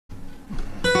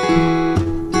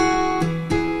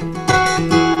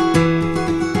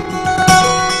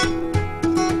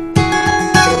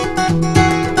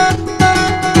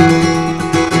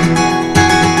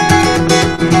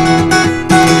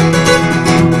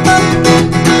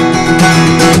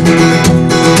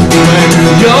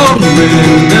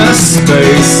inner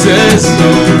space is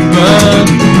open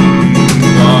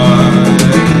wide.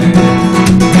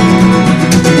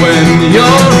 When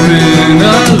your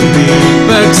inner leap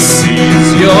exceeds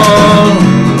your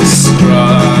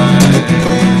stride,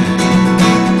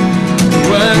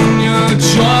 when your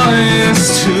joy is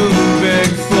too big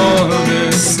for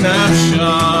this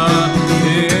snapshot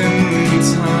in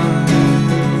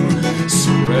time,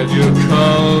 spread your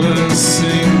colors,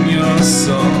 sing your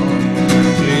song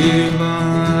divine.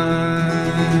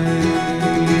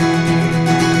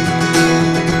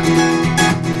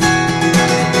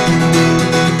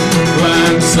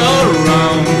 Glance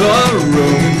around the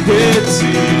room,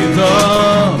 pity the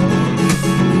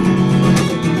fool.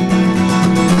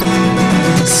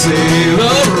 Sail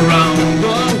around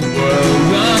the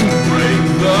world and break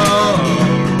the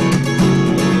rules.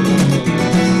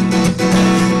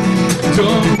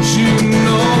 Don't you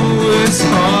know it's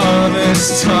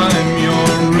harvest time?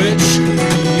 You're rich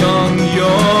beyond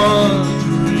your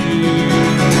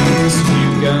dreams. You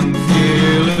can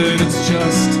feel it, it's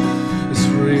just as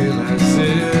real as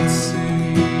it seems.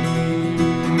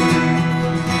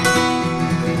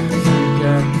 You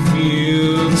can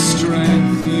feel the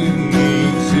strength you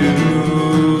need to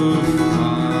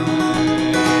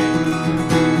find.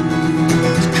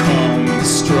 Calm the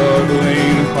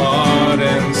struggling heart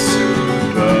and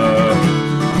soothe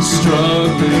the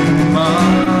struggling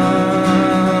mind.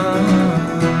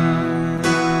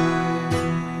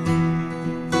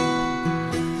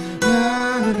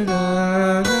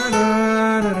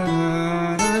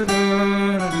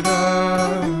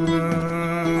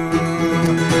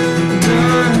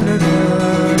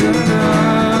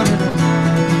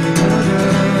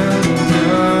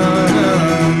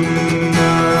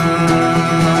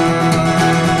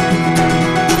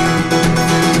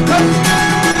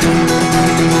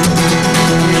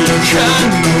 Can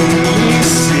only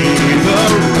see the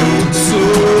road so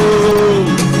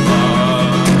far.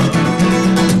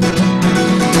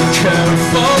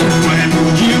 Careful when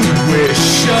you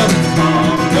wish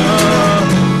upon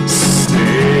a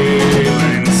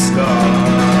sailing star.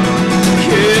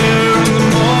 Here in the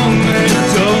moment,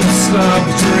 don't stop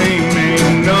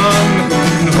dreaming. None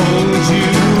can hold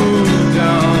you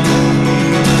down.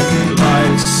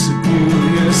 Life's a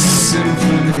beauteous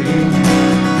symphony,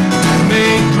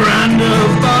 made grander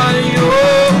by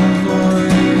your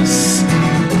voice.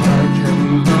 I can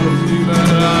love you, but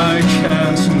I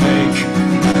can't make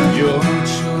your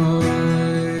choice.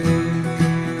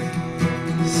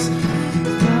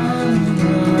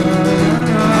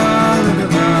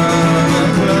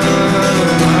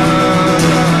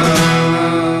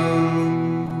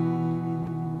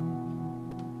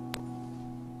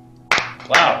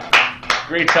 Wow,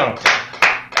 great song.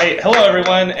 Hey, hello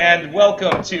everyone, and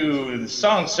welcome to the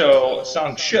Song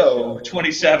Show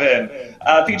 27,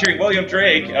 featuring William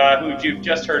Drake, who you've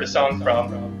just heard a song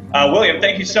from. William,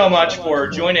 thank you so much for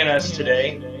joining us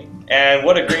today, and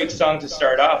what a great song to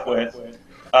start off with.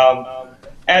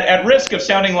 At risk of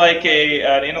sounding like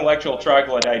an intellectual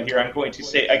troglodyte here, I'm going to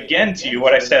say again to you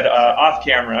what I said off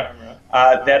camera,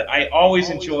 that I always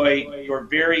enjoy your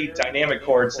very dynamic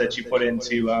chords that you put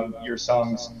into your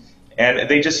songs. And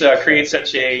they just create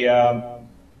such a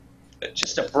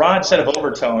just a broad set of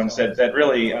overtones that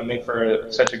really make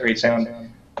for such a great sound.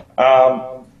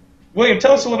 William,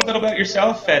 tell us a little bit about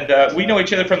yourself, and we know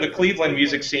each other from the Cleveland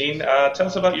music scene. Tell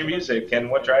us about your music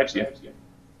and what drives you.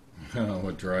 Oh,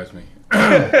 what drives me?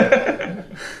 And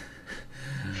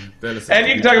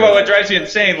you can talk about what drives you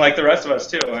insane, like the rest of us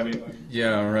too. I mean.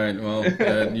 Yeah, right. Well,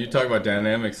 you talk about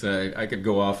dynamics. I could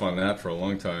go off on that for a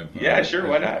long time. Yeah, sure.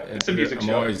 Why not? It's a music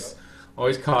show. I'm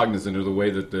always cognizant of the way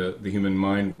that the human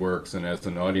mind works, and as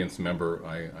an audience member,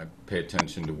 I pay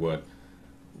attention to what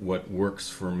works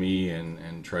for me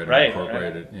and try to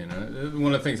incorporate it. You know,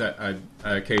 one of the things I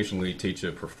occasionally teach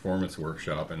a performance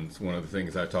workshop, and it's one of the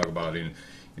things I talk about in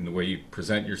the way you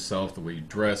present yourself, the way you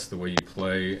dress, the way you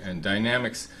play, and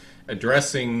dynamics,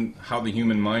 addressing how the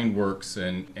human mind works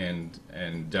and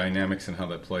dynamics and how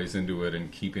that plays into it,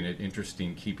 and keeping it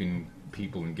interesting, keeping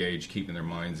people engaged, keeping their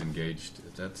minds engaged.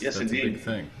 That's a big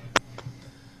thing.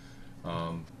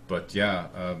 But yeah,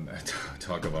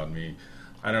 talk about me.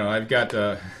 I don't know. I've got.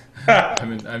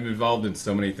 I'm involved in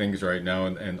so many things right now,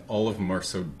 and all of them are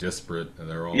so disparate.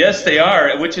 They're all. Yes, they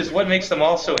are, which is what makes them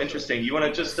all so interesting. You want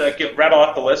to just rattle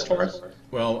off the list for us?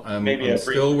 Well, I'm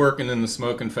still working in the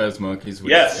Smokin Fez Monkeys,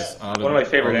 which yes, is one of my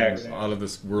favorite acts. Out of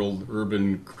this world,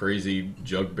 urban, crazy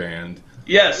jug band.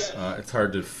 Yes. It's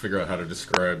hard to figure out how to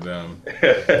describe them.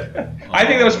 I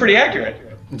think that was pretty accurate.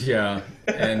 Yeah,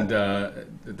 and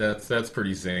that's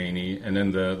pretty zany. And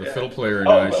then the fiddle player and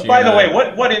I. By the way,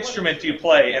 what instrument do you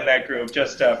play in that group?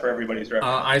 Just for everybody's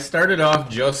reference. I started off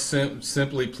just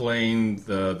simply playing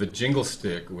the jingle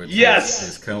stick, which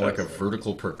is kind of like a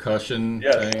vertical percussion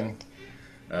thing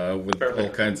with all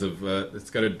kinds of. It's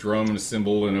got a drum and a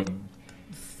cymbal and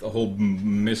a whole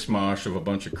mishmash of a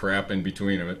bunch of crap in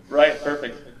between of it. Right.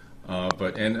 Perfect.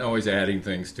 And always adding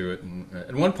things to it. And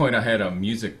at one point, I had a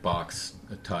music box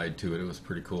tied to it. It was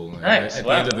pretty cool. Nice. At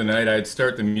the end of the night, I'd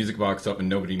start the music box up, and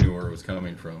nobody knew where it was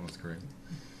coming from. It was great.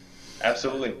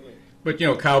 Absolutely. But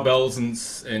cowbells and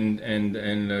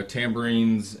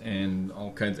tambourines and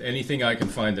all kinds. Anything I can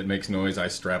find that makes noise, I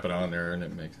strap it on there, and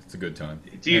it's a good time.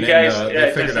 Do you guys?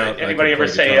 Does anybody ever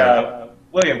say,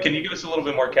 William? Can you give us a little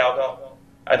bit more cowbell?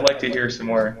 I'd like to hear some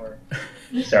more.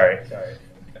 Sorry.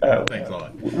 Thanks a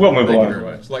lot. We'll move along. Thank you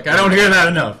very much. I don't hear that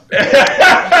enough.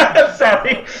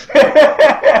 Sorry.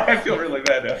 I feel really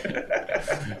bad now.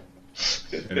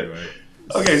 Anyway.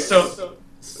 Okay, so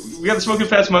we got the Smokin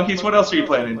Fez Monkeys. What else are you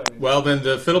planning? Well, then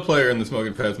the fiddle player in the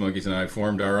Smokin Fez Monkeys and I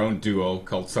formed our own duo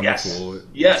called Sommerfugl.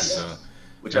 Yes.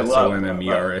 Which I love.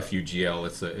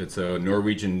 Sommerfugl. It's a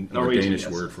Norwegian or Danish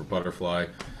word for butterfly,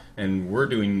 and we're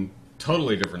doing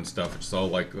totally different stuff. It's all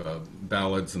like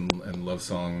ballads and love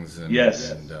songs and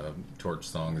torch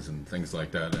songs and things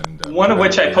like that. And one of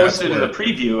which I posted in the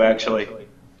preview, actually.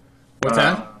 What's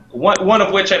that? One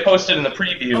of which I posted in the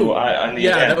preview on the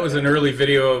event. That was an early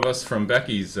video of us from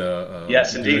Becky's.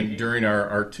 Yes, indeed. During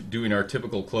doing our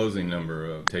typical closing number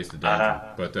of Taste of Danger.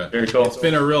 But very cool. It's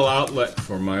been a real outlet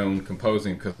for my own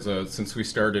composing because since we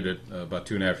started it about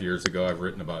 2.5 years ago, I've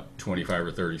written about 25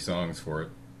 or 30 songs for it.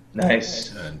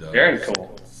 Nice. And, very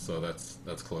cool. So that's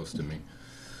close to me.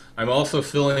 I'm also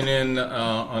filling in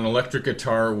on electric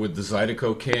guitar with the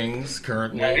Zydeco Kings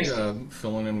currently. Nice.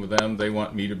 Filling in with them. They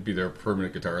want me to be their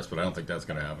permanent guitarist, but I don't think that's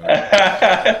going to happen.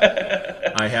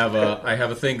 I have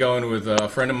a thing going with a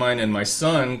friend of mine and my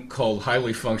son called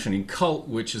Highly Functioning Cult,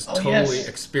 which is totally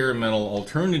experimental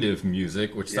alternative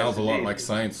music, which sounds a lot like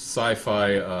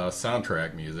sci-fi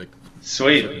soundtrack music.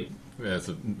 Sweet. That's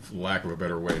a lack of a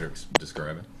better way to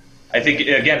describe it. I think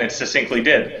again, it succinctly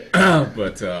did.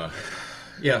 But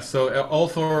so all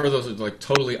four of those are like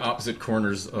totally opposite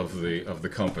corners of the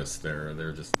compass.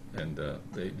 They're just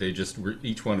they just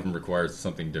each one of them requires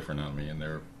something different on me, and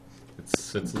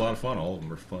it's a lot of fun. All of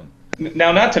them are fun.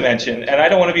 Now, not to mention, and I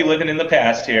don't want to be living in the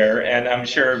past here, and I'm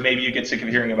sure maybe you get sick of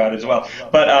hearing about it as well,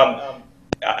 but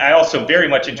I also very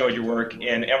much enjoyed your work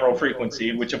in Emerald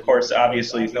Frequency, which of course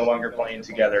obviously is no longer playing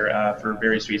together for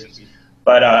various reasons,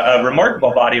 but a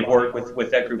remarkable body of work with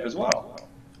that group as well.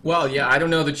 Well, yeah, I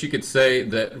don't know that you could say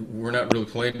that we're not really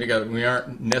playing together. We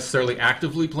aren't necessarily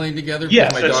actively playing together.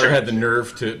 Yes, my daughter had the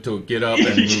nerve to get up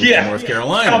and move to North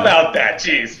Carolina. How about that?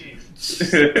 Jeez.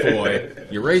 Boy,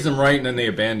 you raise them right and then they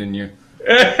abandon you.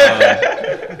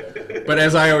 But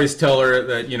as I always tell her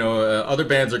that other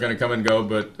bands are going to come and go,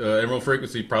 but Emerald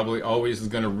Frequency probably always is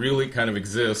going to really kind of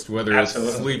exist, whether it's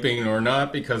sleeping or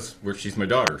not, because she's my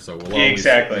daughter. So we'll always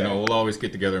we'll always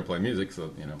get together and play music.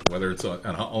 So whether it's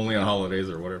only on holidays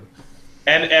or whatever.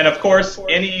 And of course,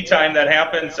 any time that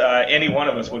happens, any one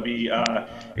of us would be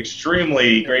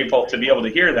extremely grateful to be able to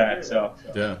hear that. So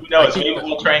who knows? Maybe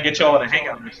we'll try and get you all in a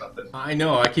hangout or something. I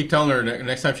know. I keep telling her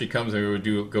next time she comes, maybe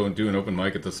we'll go and do an open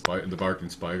mic at the Barking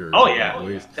Spider. Oh yeah,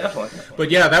 definitely. But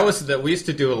we used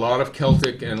to do a lot of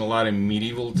Celtic and a lot of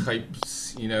medieval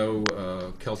types,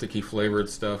 Celtic-y flavored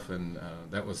stuff, and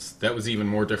that was even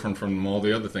more different from all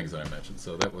the other things that I mentioned.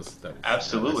 So that was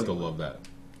absolutely. I still love that.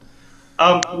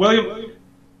 William,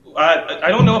 I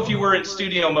don't know if you were in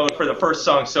studio mode for the first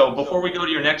song, so before we go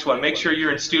to your next one, make sure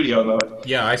you're in studio mode.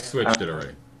 Yeah, I switched it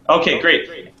already. Okay,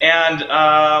 great. And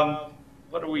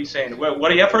what are we saying? What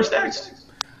do you have first next?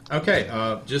 Okay,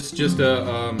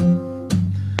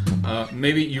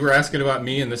 maybe you were asking about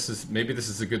me, and this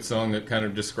is a good song that kind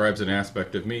of describes an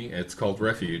aspect of me. It's called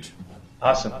Refuge.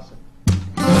 Awesome.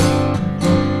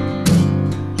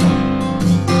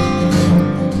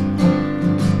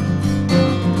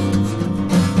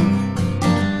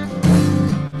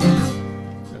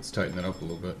 Tighten that up a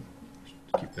little bit.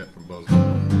 Keep that from buzzing.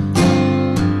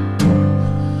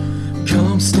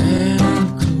 Come stand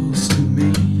close to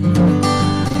me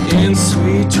in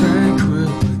sweet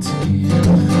tranquility,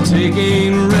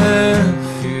 taking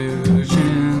refuge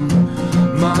in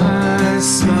my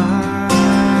smile.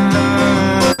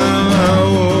 I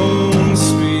won't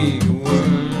speak a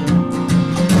word,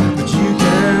 but you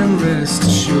can rest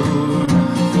assured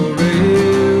for a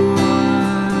while,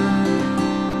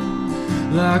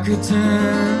 like a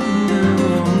tender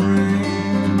warm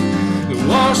rain that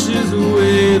washes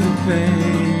away the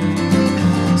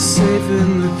pain, safe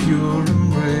in the pure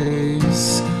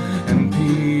embrace, and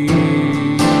peace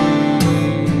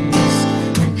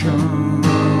becomes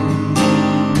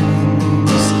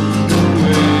the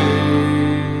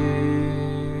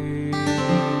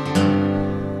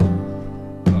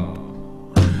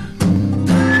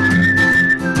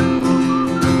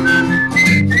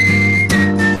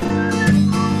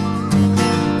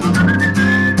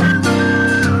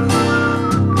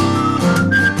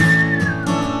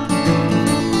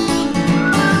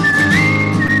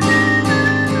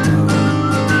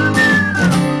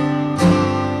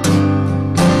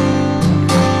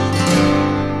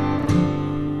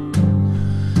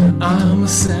I'm a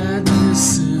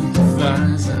sadness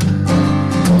sympathizer,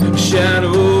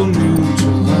 shadow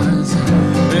neutralizer.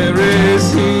 There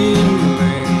is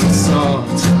healing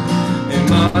salt in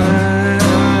my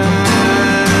eyes.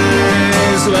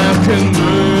 Life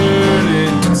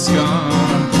converted scar,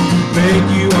 make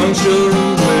you unsure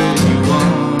of where you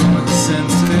are.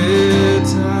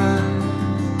 Sensitized,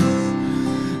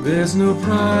 there's no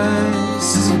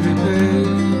price to be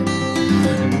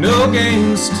paid, no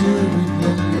games to be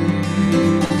played.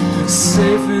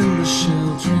 Safe in the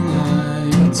sheltering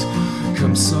light,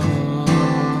 come soft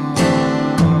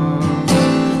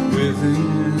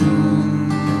within.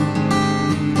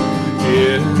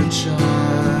 Hear the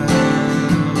child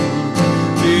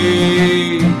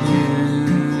begin.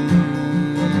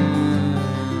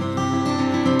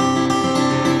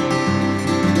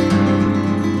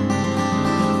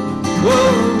 Whoa.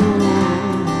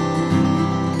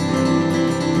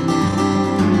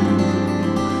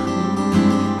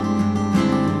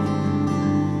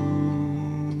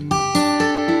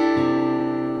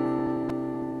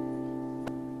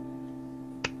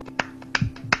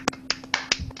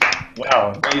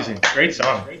 Wow, amazing. Great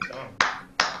song.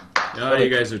 Oh, you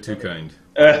guys are too kind.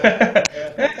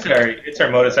 It's our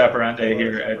modus operandi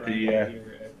here at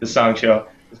the Song Show.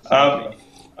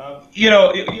 You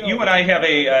know, you and I have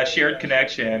a shared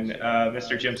connection,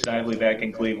 Mr. Jim Snively back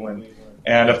in Cleveland.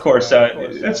 And, of course,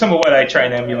 that's some of what I try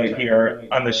and emulate here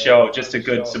on the show, just a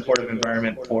good supportive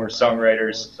environment for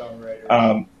songwriters.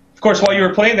 Of course, while you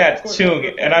were playing that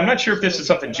tune, and I'm not sure if this is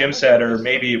something Jim said or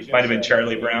maybe it might have been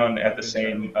Charlie Brown at the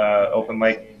same open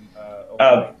mic,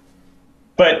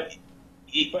 but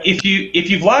if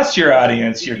you've lost your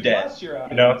audience, you're dead.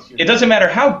 You know, it doesn't matter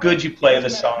how good you play the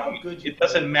song. It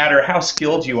doesn't matter how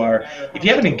skilled you are. If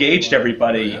you haven't engaged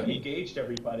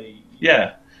everybody,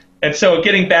 yeah. And so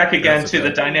getting back again to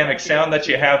the dynamic sound that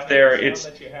you have there, it's,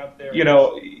 you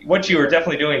know, what you are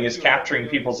definitely doing is capturing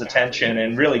people's attention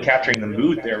and really capturing the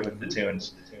mood there with the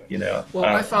tunes, you know. Well,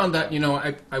 I found that, you know,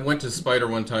 I went to Spider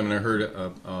one time and I heard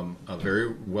a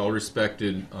very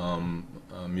well-respected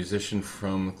musician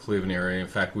from the Cleveland area. In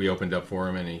fact, we opened up for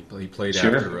him and he played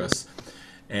after us.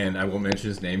 And I won't mention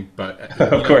his name, but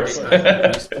of course,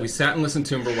 we sat and listened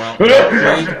to him for a while.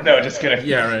 No, just kidding.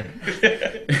 Yeah,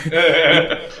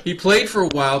 right. he played for a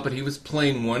while, but he was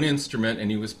playing one instrument,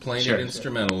 and he was playing it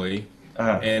instrumentally.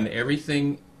 And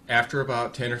everything after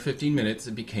about 10 or 15 minutes,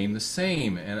 it became the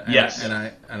same. And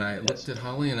I looked at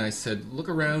Holly and I said, "Look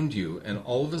around you." And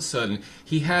all of a sudden,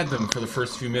 he had them for the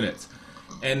first few minutes.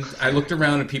 And I looked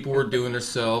around, and people were doing their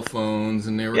cell phones,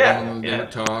 and they were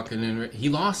talking, and he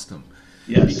lost them.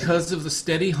 Yes. Because of the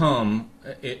steady hum,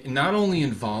 not only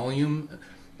in volume,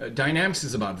 dynamics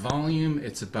is about volume,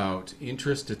 it's about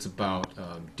interest, it's about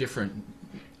different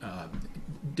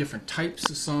types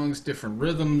of songs, different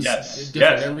rhythms,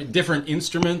 different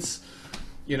instruments.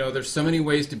 You know, there's so many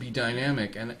ways to be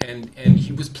dynamic, and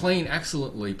he was playing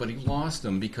excellently, but he lost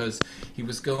them because he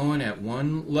was going at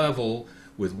one level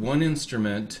with one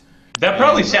instrument. That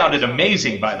probably sounded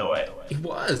amazing, by the way. It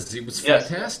was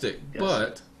fantastic,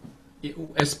 but...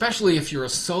 especially if you're a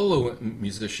solo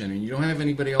musician and you don't have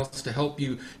anybody else to help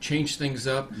you change things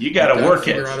up, you got to work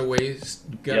it. You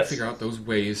got to figure out those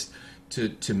ways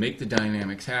to make the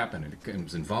dynamics happen. It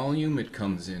comes in volume, it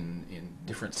comes in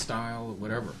different style,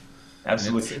 whatever.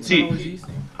 Absolutely. It's See, not always easy.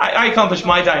 I accomplish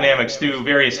my dynamics through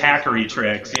various hackery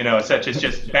tricks, you know, such as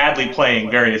just badly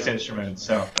playing various instruments.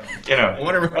 So, you know,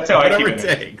 that's how I keep it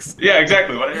takes. Yeah,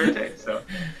 exactly. Whatever it takes. So,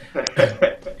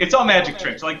 it's all magic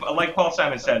tricks. Like Paul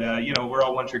Simon said, you know, we're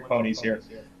all one-trick ponies here.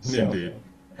 So. Indeed.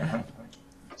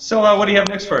 So, what do you have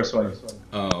next for us, William?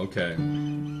 Oh, okay.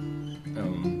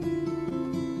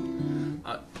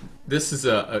 This is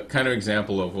a kind of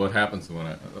example of what happens when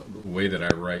the way that I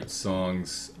write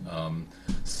songs.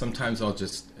 Sometimes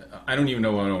I don't even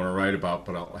know what I want to write about,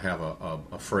 but I'll have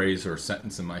a phrase or a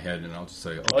sentence in my head, and I'll just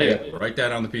say, okay, write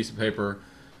that on the piece of paper,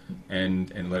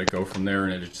 and let it go from there,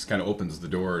 and it just kind of opens the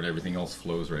door, and everything else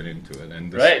flows right into it.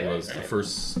 And this was the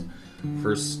first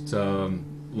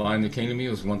line that came to me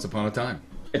was "Once Upon a Time."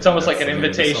 It's almost like an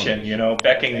invitation, you know,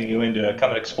 beckoning you into come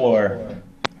and explore.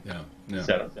 Yeah, yeah.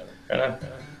 So, right on.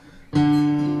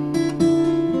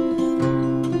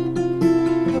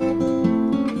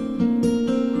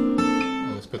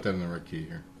 Oh, let's put that in the right key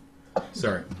here.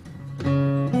 Sorry.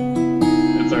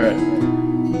 That's all right.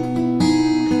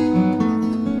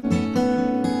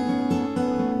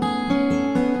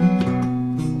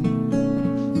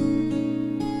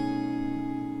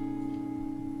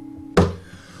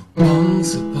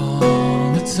 Once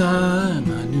upon a time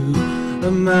I knew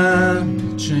a man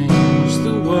who changed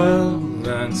the world,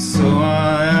 and so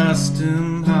I asked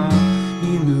him how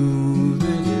he knew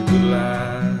that it would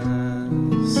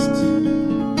last.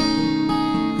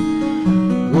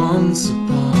 Once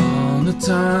upon a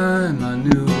time I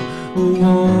knew a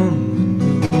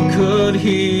woman who could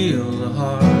heal a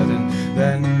heart, and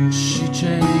then she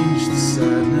changed the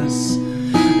sadness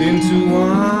into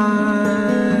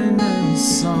wine and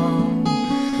song.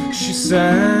 She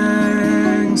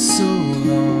sang so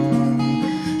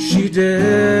long, she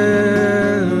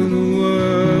dared the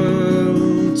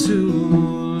world to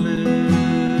live.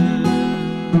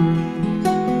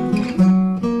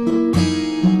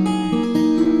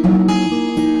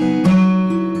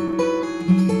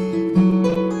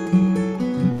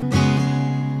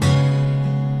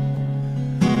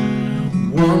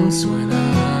 Once when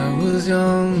I was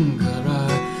younger,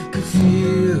 I could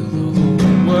feel the whole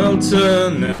world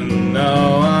turning.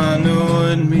 Now I know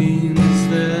it means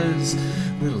there's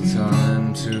little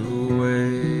time to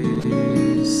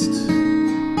waste.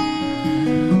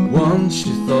 Once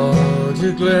you thought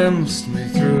you glimpsed me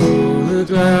through the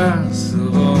glass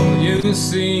of all you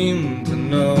seemed to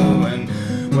know, and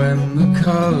when the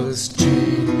colors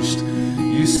changed,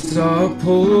 you saw a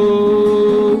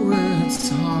poet's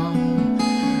heart.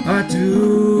 I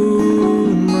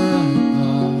do my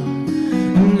part,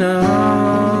 and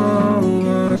now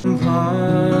I'm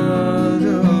part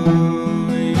of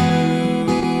you.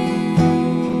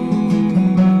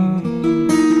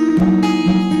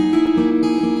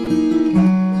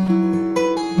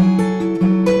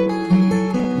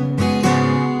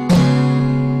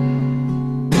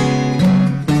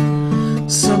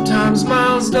 Sometimes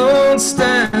miles don't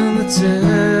stand the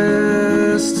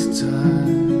test of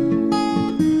time.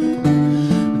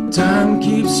 Time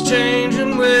keeps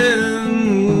changing with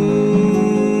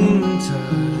moon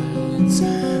tides.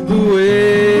 The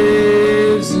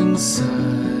waves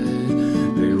inside,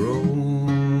 they roll.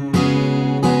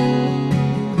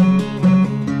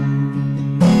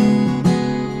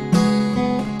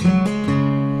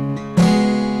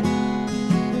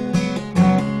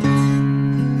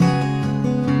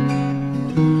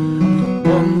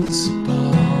 Once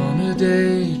upon a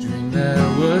daydream there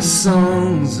were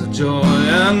songs of joy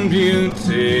and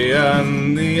beauty,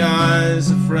 and the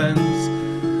eyes of friends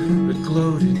that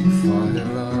glowed in firelight.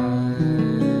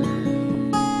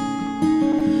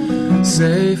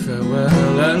 Say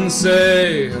farewell and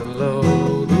say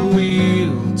hello, the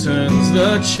wheel turns,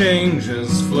 the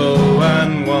changes flow,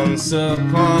 and once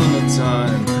upon a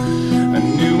time I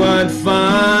knew I'd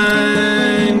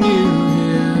find you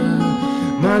here,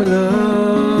 my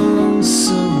love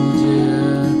so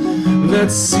dear.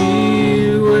 Let's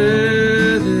see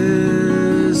where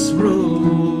this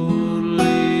road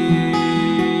leads.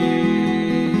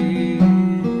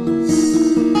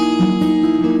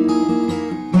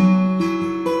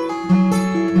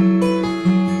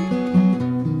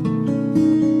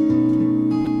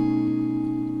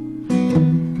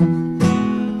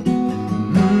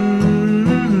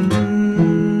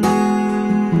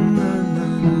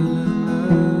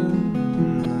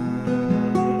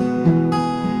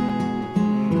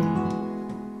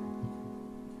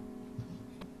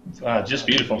 Wow, just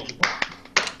beautiful.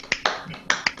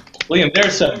 William,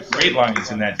 there's some great lines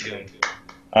in that tune.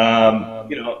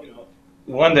 You know,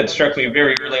 one that struck me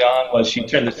very early on was she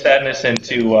turned the sadness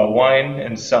into wine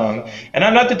and song. And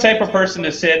I'm not the type of person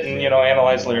to sit and, you know,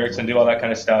 analyze lyrics and do all that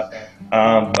kind of stuff.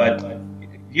 But do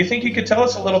you think you could tell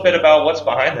us a little bit about what's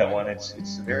behind that one?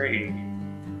 It's a very,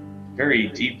 very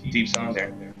deep song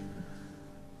there.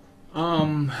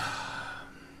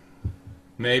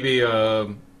 Maybe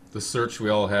the search we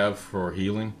all have for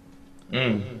healing.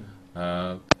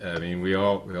 I mean, we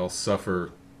all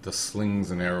suffer the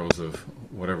slings and arrows of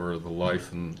whatever the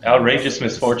life and outrageous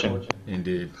misfortune.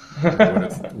 Indeed,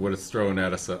 what it's thrown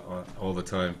at us all the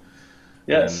time.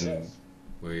 Yes. And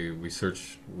we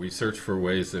search for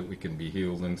ways that we can be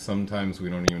healed, and sometimes we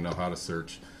don't even know how to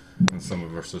search, and some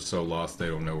of us are so lost they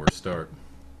don't know where to start.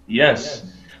 Yes,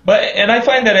 and I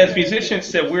find that as musicians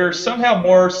that we're somehow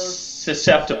more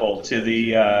susceptible to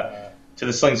the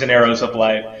slings and arrows of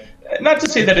life. not to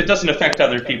say that it doesn't affect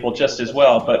other people just as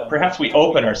well, but perhaps we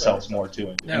open ourselves more to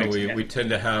it. Yeah, we tend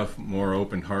to have more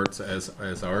open hearts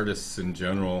as artists in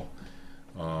general.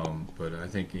 But I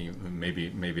think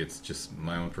maybe it's just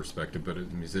my own perspective, but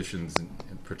musicians,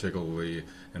 particularly,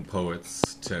 and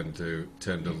poets tend to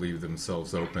leave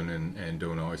themselves open and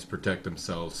don't always protect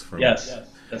themselves from. Yes,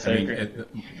 that's I agree.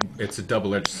 It's a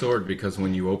double-edged sword, because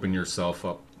when you open yourself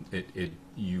up,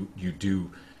 you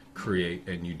do create,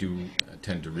 and you do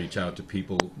tend to reach out to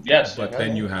people. Yes, but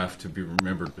then you have to be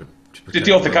remembered to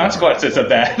deal with the consequences of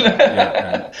that.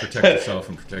 Yeah, and protect yourself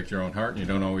and protect your own heart, and you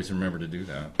don't always remember to do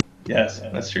that. Yes,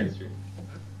 that's true.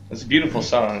 It's a beautiful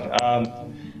song.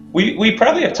 We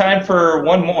probably have time for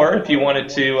one more if you wanted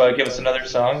to give us another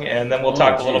song, and then we'll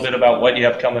talk a little bit about what you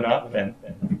have coming up. And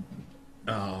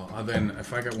then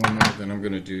if I got one more, then I'm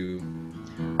going to do...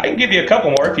 I can give you a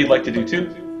couple more if you'd like to do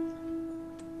two.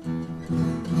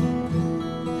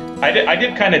 I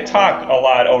did kind of talk a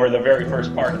lot over the very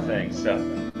first part of things, so...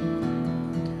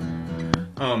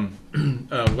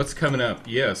 What's coming up?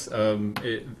 Yes,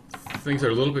 things are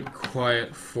a little bit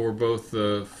quiet for both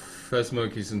the Fez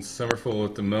Monkeys and Sommerfugl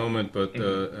at the moment, but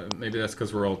maybe that's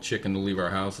because we're all chicken to leave our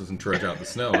houses and trudge out in the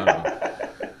snow. I don't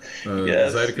know.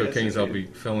 Zydeco Kings, I'll be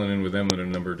filling in with them at a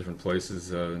number of different places.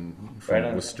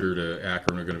 From Worcester to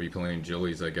Akron, we're going to be playing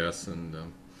Jilly's, I guess, and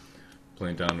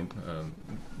playing down...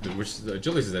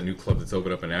 Jilly's is that new club that's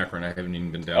opened up in Akron. I haven't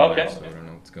even been down there, so I don't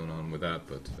know what's going on with that.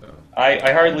 But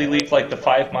I hardly leave like the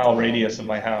 5-mile radius of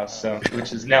my house,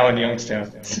 which is now in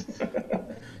Youngstown.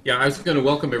 Yeah, I was going to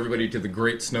welcome everybody to the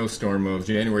great snowstorm of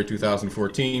January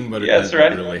 2014, but it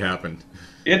hasn't really happened.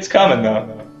 It's coming,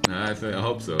 though. I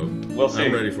hope so. We'll see.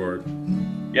 I'm ready for it.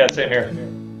 Yeah, same here.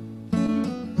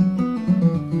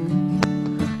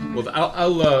 Well,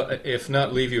 I'll if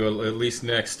not leave you, at least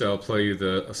next I'll play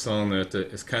you a song that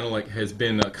is kind of like has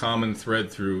been a common thread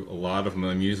through a lot of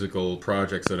my musical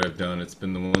projects that I've done. It's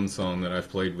been the one song that I've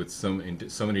played with in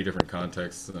so many different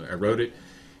contexts. I wrote it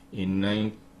in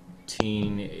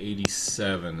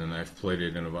 1987, and I've played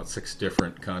it in about 6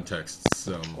 different contexts.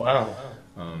 Wow.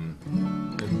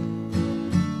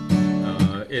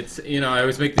 It's I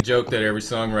always make the joke that every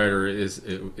songwriter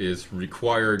is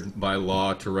required by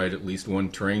law to write at least one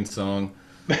train song.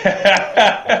 Well,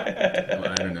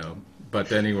 I don't know,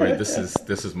 but anyway, this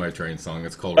is my train song.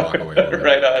 It's called Rockaway.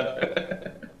 Right on.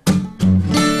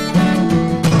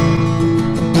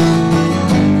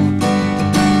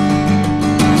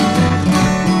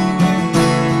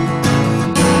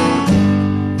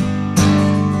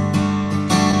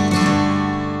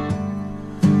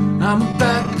 I'm a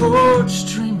back porch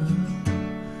dreamer,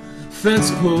 fence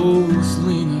post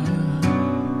leaner.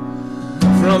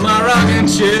 From my rocking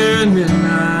chair at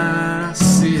midnight, I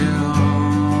see it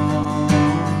all.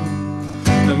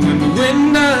 And when the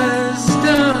wind dies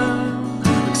down,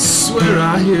 I swear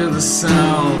I hear the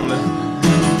sound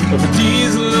of a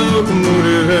diesel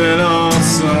locomotive heading off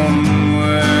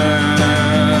somewhere.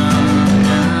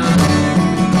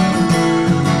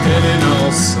 Heading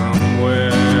off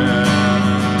somewhere.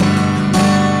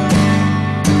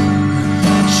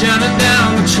 Shining down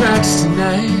the tracks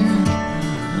tonight,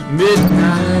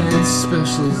 midnight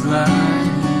specials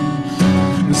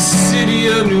light, the city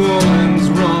of New Orleans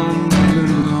rumbling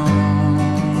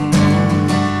along.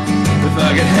 If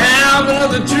I could have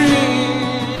another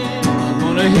dream, I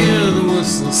wanna hear the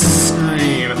whistle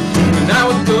scream, and I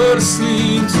would go to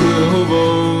sleep to a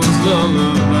hobo's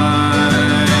lullaby.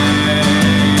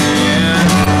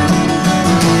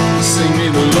 Sing me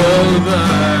the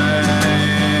lullaby.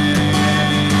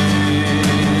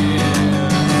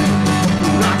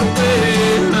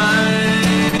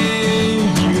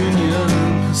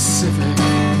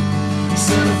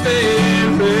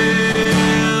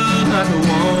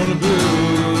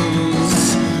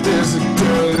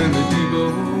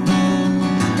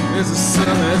 There's a sun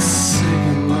that's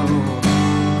singing low,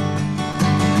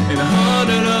 and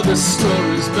 100 other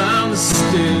stories bound to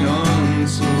stay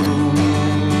untold.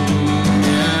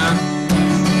 Yeah.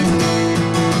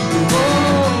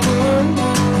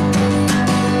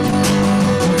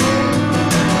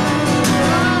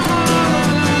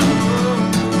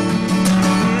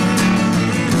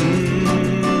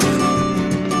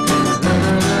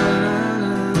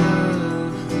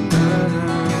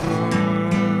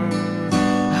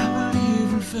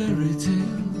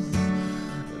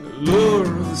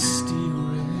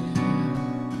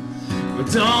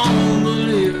 Don't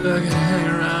believe I can hang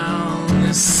around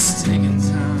this stinking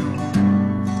town,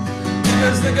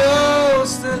 because the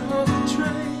ghosts that haunt the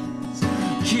trains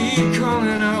keep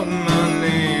calling out my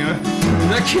name,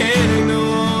 and I can't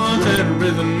ignore that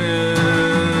rhythm in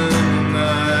the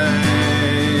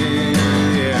night.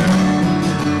 Yeah.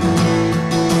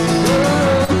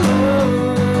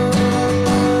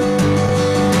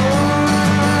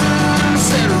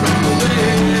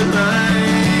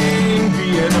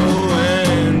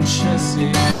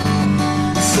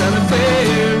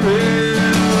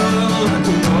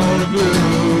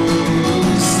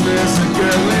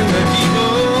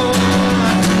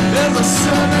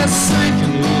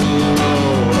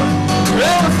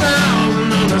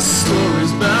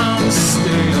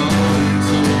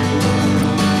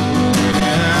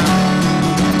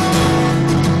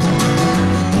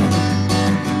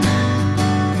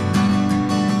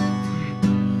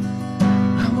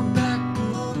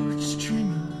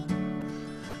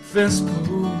 fence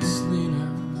post leaner.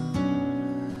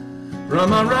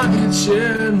 From my rocking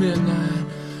chair at midnight,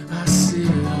 I see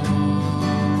it all.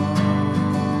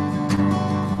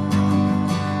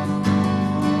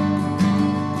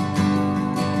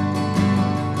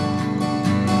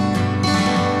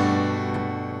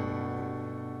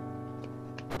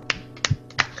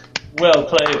 Well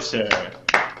played, sir.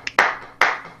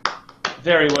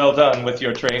 Very well done with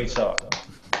your train song.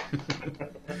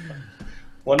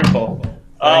 Wonderful.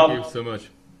 Thank you so much.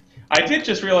 I did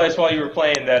just realize while you were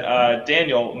playing that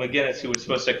Daniel Mcginnis, who was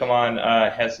supposed to come on,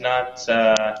 has not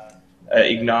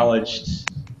acknowledged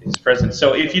his presence.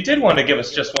 So if you did want to give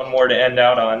us just one more to end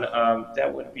out on,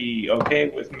 that would be okay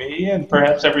with me and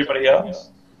perhaps everybody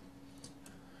else.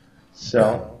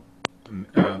 So,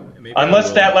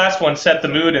 unless that last one set the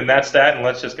mood and that's that, and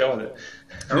let's just go with it.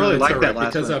 I really like that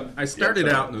last because one. I started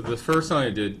out, the first song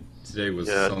I did today was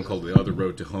a song called The Other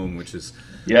Road to Home, which is,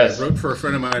 yes. I wrote for a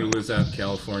friend of mine who lives out in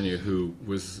California who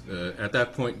was, at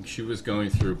that point, she was going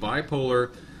through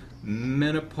bipolar,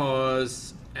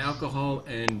 menopause, alcohol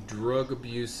and drug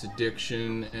abuse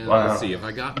addiction, and let's see, if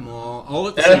I got them all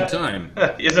at the same time.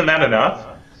 Isn't that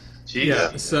enough? Jeez.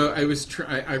 Yeah, so I was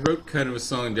I wrote kind of a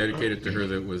song dedicated to her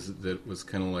that was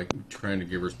kind of like trying to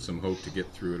give her some hope to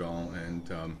get through it all,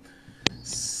 and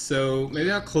so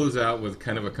maybe I'll close out with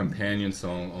kind of a companion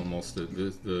song almost.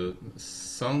 The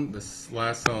song, this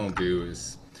last song I'll do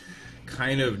is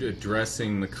kind of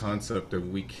addressing the concept of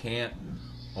we can't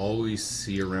always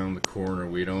see around the corner.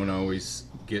 We don't always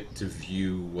get to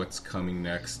view what's coming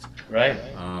next. Right.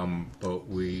 But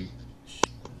we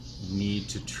need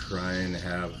to try and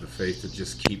have the faith to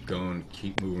just keep going,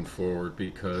 keep moving forward,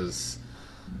 because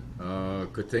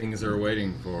good things are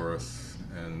waiting for us.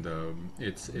 And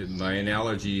my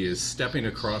analogy is stepping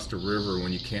across a river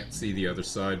when you can't see the other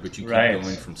side, but you keep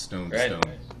going from stone to stone.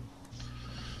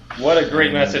 What a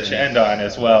great message to end on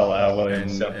as well, William.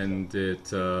 And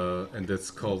it's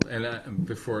called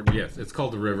it's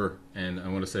called The River. And I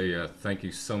want to say thank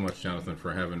you so much, Jonathan,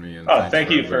 for having me. And thank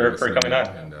you for coming on.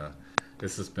 And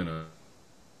this has been a...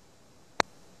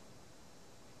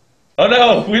 Oh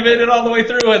no, we made it all the way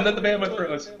through and then the band went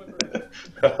froze.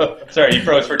 Sorry, you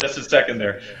froze for just a second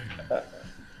there.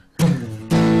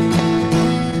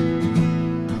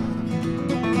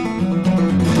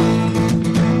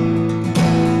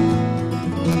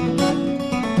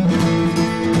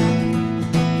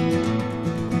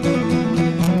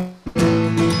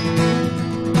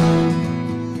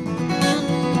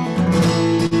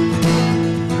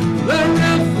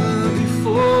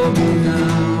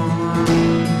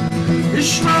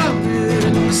 Shrouded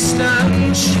in the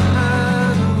stand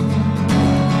shadow,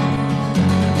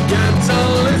 gets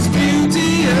all its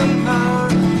beauty and power.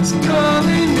 It's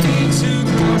calling me to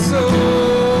cross over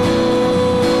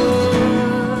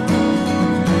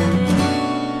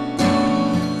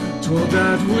toward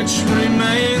that which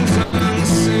remains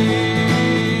unseen.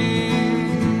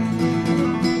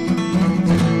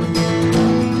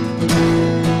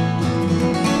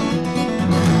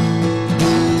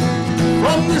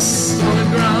 From this solid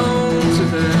ground to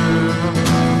there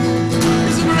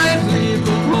is a great leap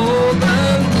of hope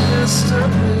and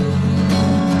mystery.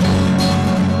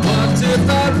 What if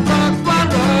that rock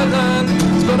barrel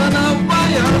is gonna know why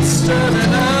I'm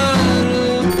standing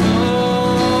and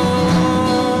lost?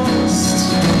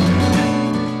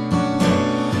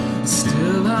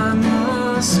 Still I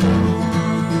must go on.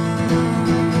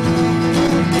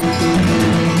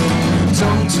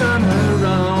 Don't turn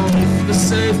around, the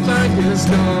safe bank is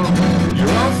gone. You're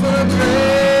off for a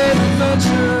great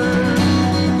adventure.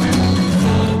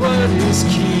 Forward is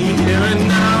key, here and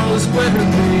now is where to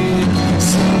be.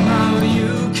 Somehow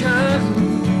you can't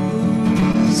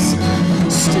lose.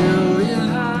 Still you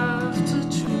have to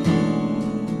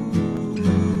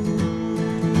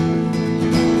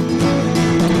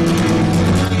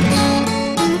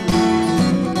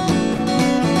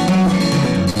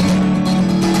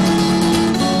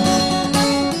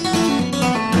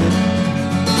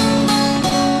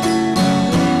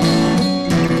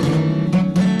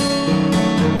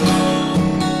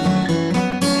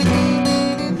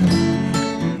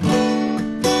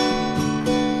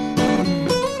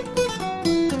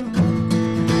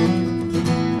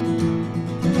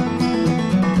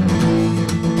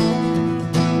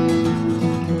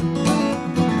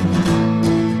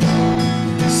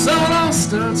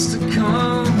starts to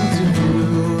come to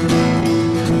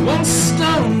view. One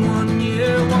stone, 1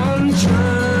 year, one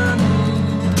journey.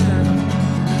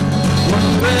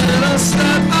 One little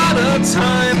step at a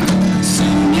time.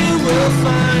 Soon you will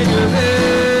find your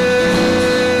end.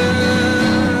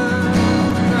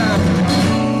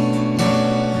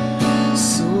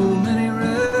 So many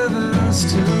rivers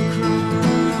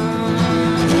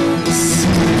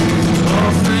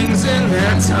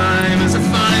time is a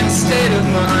fine state of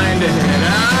mind to head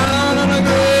out on a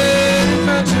great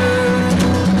adventure.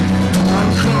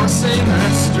 I'm crossing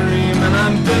that stream and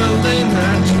I'm building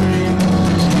that dream.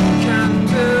 You can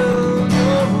build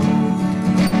your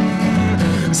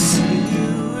own. See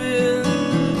you in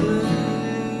the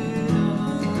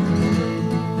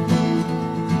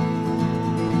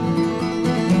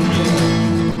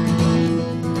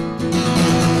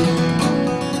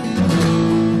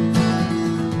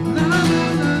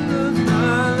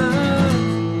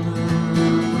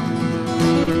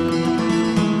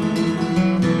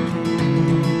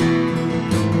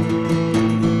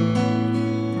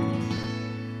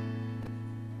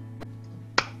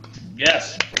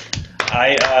Yes,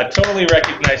 I totally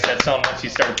recognize that song once you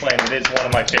started playing. It is one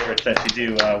of my favorites that you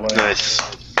do. Nice,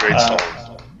 great song,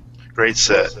 great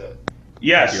set.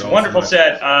 Yes, wonderful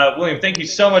set. William, thank you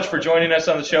so much for joining us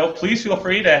on the show. Please feel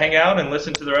free to hang out and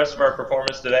listen to the rest of our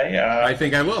performance today. I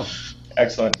think I will.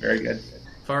 Excellent, very good.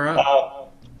 Far out.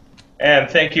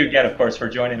 And thank you again, of course, for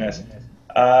joining us.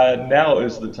 Now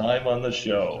is the time on the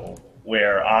show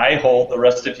where I hold the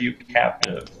rest of you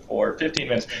captive for 15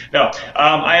 minutes. No,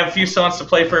 I have a few songs to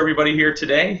play for everybody here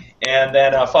today, and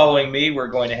then following me, we're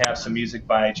going to have some music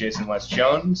by Jason West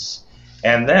Jones,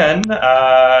 and then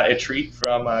a treat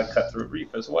from Cutthroat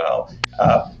Reef as well.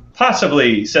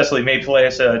 Possibly Cecily may play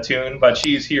us a tune, but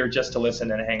she's here just to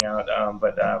listen and hang out,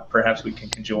 but perhaps we can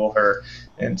cajole her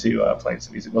into playing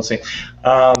some music. We'll see.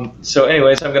 So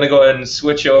anyways, I'm going to go ahead and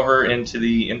switch over into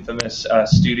the infamous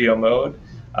studio mode.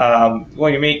 Well,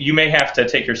 you may have to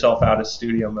take yourself out of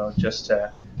studio mode just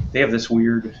to, they have this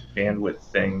weird bandwidth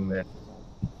thing that.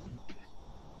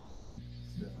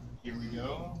 So, here we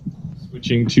go.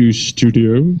 Switching to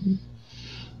studio.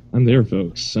 I'm there,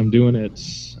 folks. I'm doing it.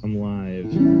 I'm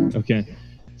live. Okay.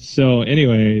 So,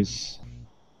 anyways.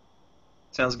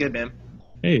 Sounds good, man.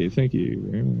 Hey, thank you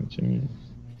very much. All right.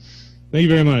 Thank you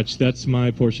very much. That's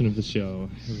my portion of the show.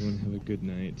 Everyone have a good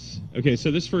night. Okay, so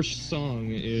this first song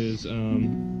is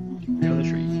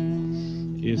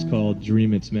called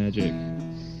Dream It's Magic.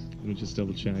 Let me just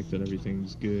double check that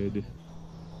everything's good.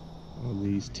 All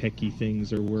these techie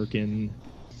things are working.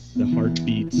 The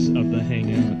heartbeats of the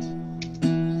Hangout.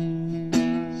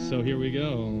 So here we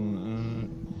go.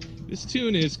 This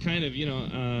tune is kind of,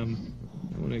 I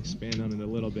want to expand on it a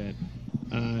little bit.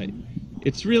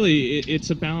 It's really,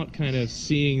 it's about kind of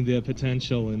seeing the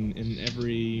potential in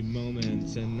every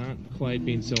moment and not quite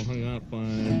being so hung up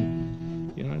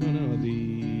on, I don't know,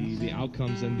 the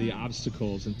outcomes and the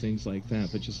obstacles and things like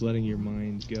that, but just letting your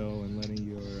mind go and letting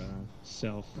your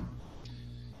self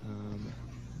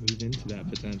move into that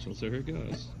potential. So here it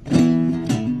goes.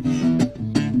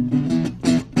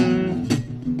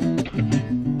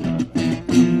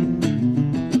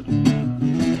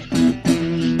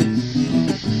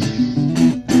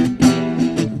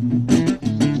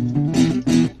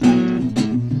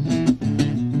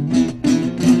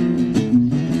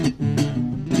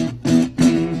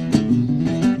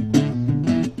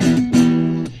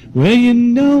 Well, you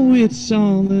know it's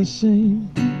all the same.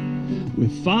 We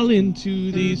fall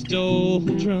into these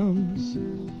doldrums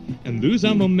and lose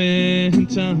our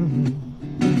momentum.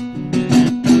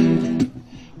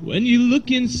 When you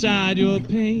look inside your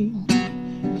pain,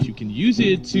 you can use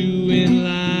it to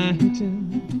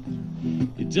enlighten.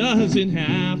 It doesn't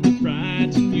have to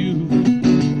frighten you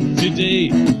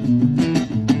today.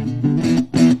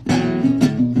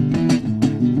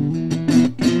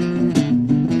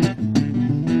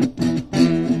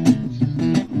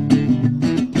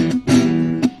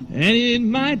 And it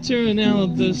might turn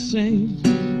out the same,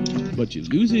 but you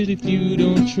lose it if you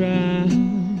don't try.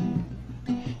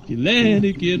 If you let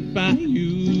it get by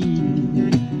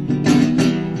you.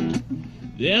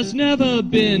 There's never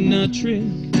been a trick,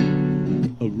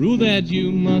 a rule that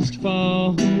you must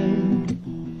follow,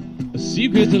 a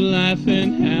secret to life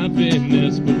and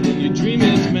happiness. But when you dream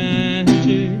it's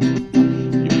magic,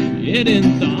 you're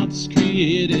creating thoughts,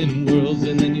 creating worlds,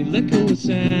 and then you let go of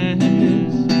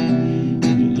sadness.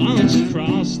 Launch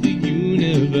across the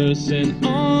universe and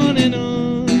on and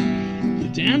on. You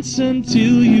dance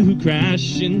until you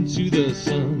crash into the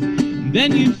sun. And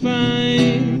then you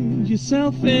find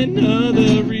yourself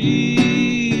another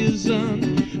reason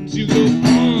to go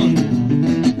on.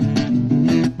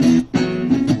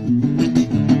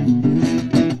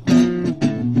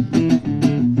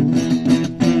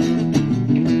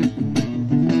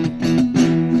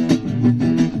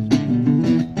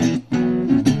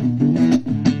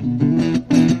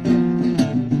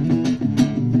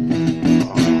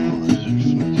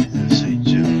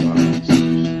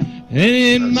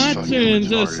 Turn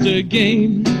just a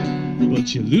game,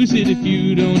 but you lose it if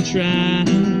you don't try.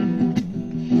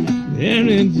 there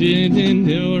ain't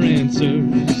no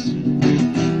answers.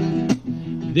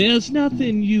 There's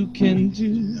nothing you can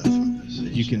do.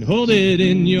 You can hold it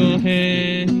in your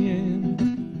hand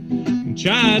and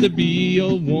try to be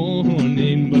a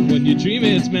warning, but when you dream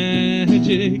it's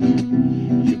magic.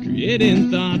 You're creating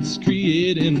thoughts,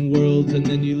 creating worlds, and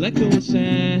then you let go of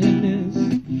sadness.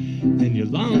 Then you're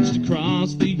launched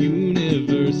across the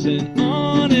universe and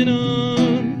on and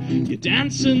on. You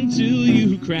dance until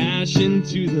you crash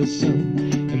into the sun,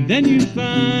 and then you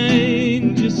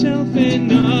find yourself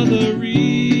another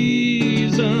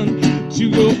reason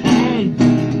to go on.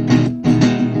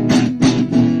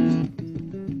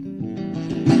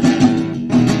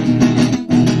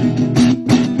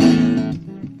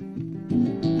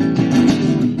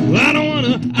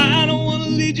 I don't wanna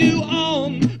lead you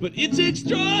on, but it's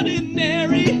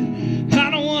extraordinary. I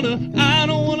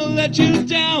don't wanna let you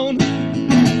down.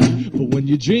 But when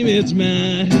you dream it's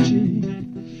magic.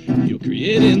 You're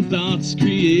creating thoughts,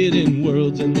 creating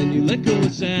worlds, and then you let go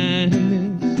of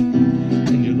sadness.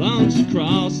 And you launch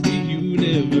across the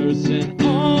universe and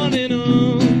on and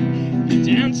on. You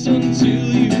dance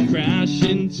until you crash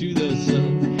into the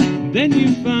sun. And then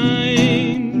you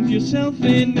find yourself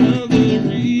another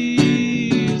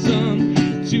reason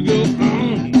to go on.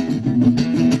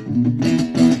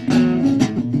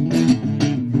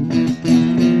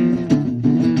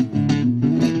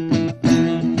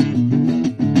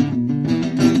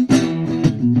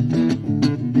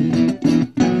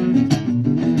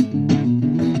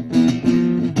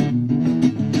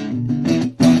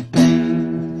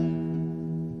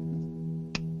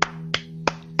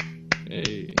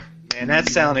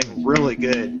 That's sounding really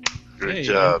good. Good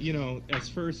job. You know, as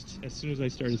soon as I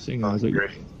started singing, I was like,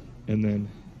 great. And then,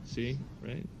 see,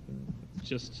 right?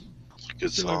 Just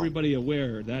Good so song. everybody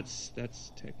aware, that's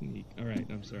technique. All right,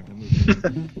 I'm sorry, I'm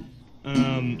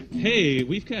moving. Hey,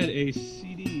 we've got a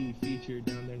CD featured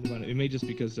down there in the bottom. It may just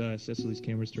because Cecily's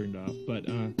camera's turned off, but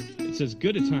it's as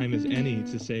good a time as any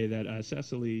to say that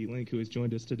Cecily Link, who has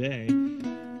joined us today,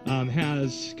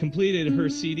 has completed her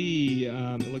CD,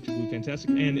 Electric Blue Fantastic,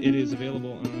 and it is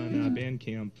available on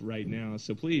Bandcamp right now.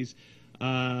 So please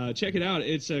check it out.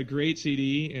 It's a great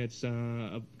CD. It's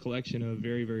a collection of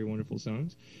very, very wonderful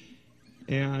songs.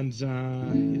 And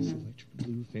yes, Electric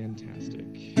Blue Fantastic.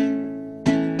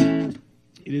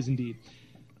 It is indeed.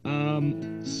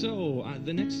 So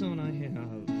the next song I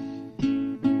have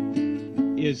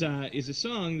is a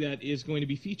song that is going to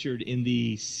be featured in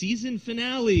the season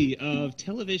finale of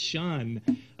Television,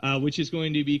 which is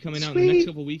going to be coming out in the next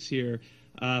couple weeks here.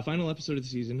 Final episode of the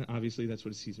season. Obviously, that's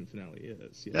what a season finale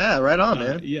is. Yes. Yeah, right on,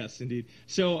 man. Yes, indeed.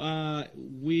 So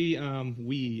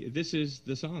this is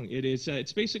the song. It is.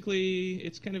 It's basically.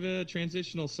 It's kind of a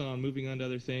transitional song, moving on to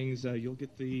other things. You'll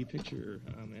get the picture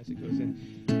as it goes in.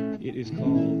 It is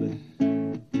called. I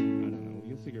don't know.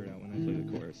 You'll figure it out when I play the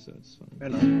chorus. So it's fine.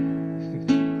 Right on.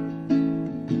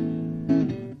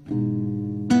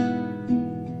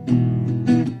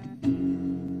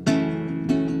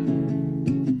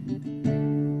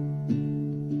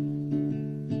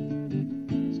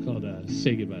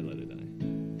 Say Goodbye, Let It Die.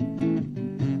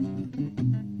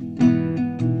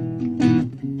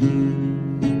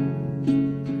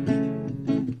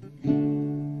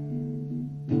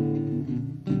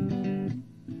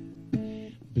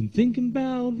 Been thinking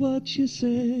about what you said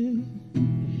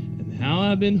and how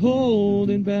I've been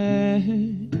holding back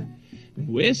and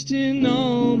wasting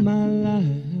all my life.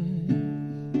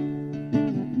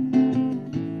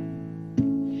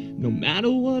 No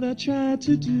matter what I try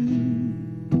to do,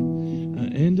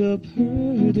 end up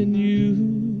hurting you.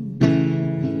 I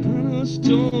just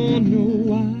don't know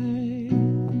why.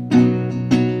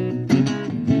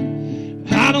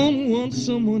 I don't want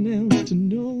someone else to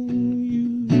know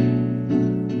you,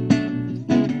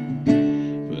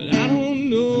 but I don't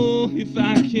know if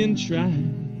I can try.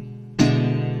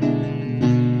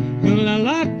 Well, I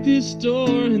locked this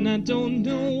door and I don't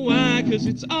know why, 'cause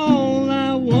it's all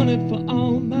I wanted for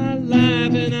all my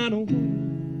life, and I don't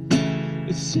want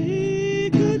to say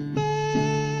goodbye.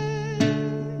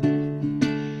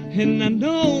 And I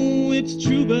know it's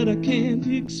true, but I can't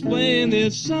explain.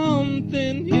 There's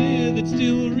something here that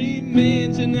still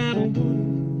remains, and I don't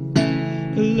want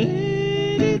to let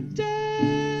it die.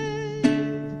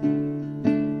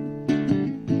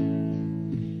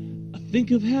 I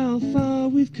think of how far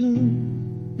we've come.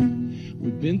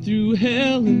 We've been through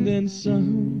hell and then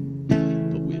some,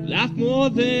 but we've laughed more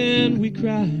than we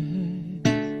cried.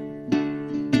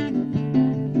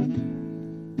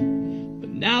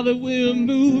 Now that we're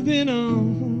moving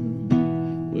on,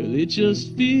 well, it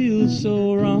just feels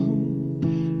so wrong,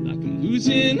 like I'm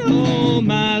losing all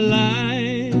my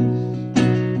life.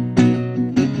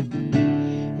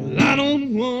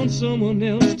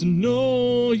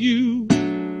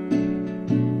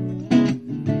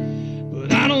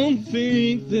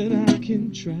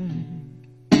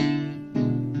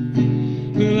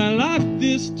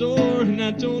 this door and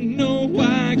I don't know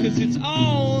why, 'cause it's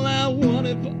all I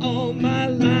wanted for all my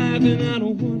life, and I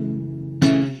don't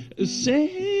wanna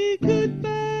say goodbye.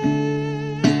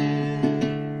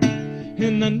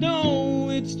 And I know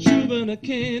it's true, but I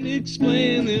can't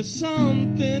explain. There's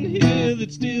something here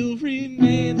that still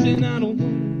remains, and I don't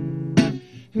wanna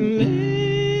let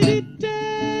it die.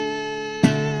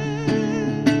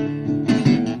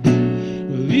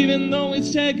 Well, even though we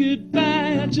said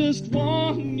goodbye, I just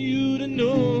want you to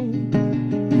know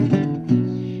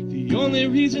the only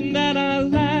reason that I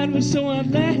lied was so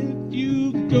I'd let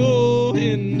you go.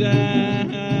 And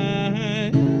I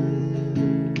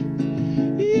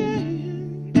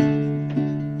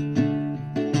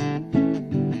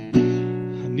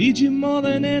need you more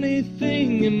than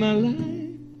anything in my life.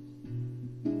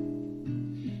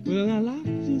 Well, I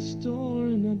locked this door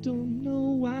and I don't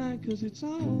know why, 'cause it's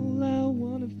all I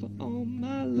wanted for all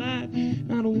my life.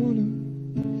 I don't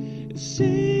wanna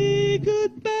say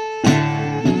goodbye.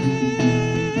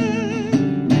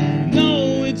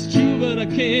 No, it's true, but I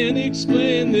can't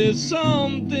explain. There's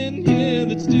something here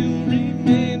that still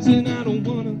remains, and I don't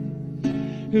wanna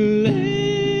let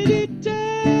it die.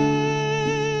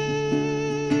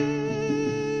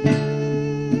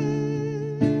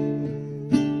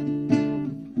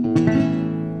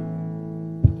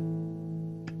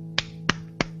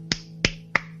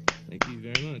 Thank you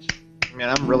very much. Man,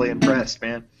 I'm really impressed,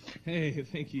 man. Hey,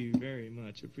 thank you very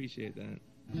much. Appreciate that.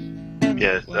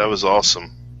 Yeah, that was awesome.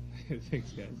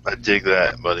 Thanks, guys. I dig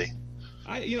that, buddy.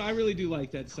 I really do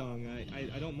like that song.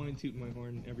 I don't mind tooting my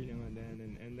horn every now and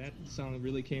then, and that song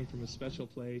really came from a special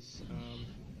place.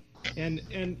 And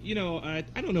you know, I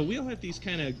don't know, we all have these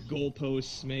kind of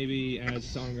goalposts maybe as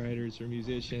songwriters or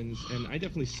musicians, and I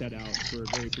definitely set out for a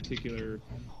very particular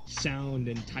sound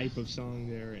and type of song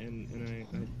there, and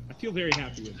I feel very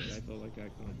happy with it. I felt like I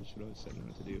accomplished what I was setting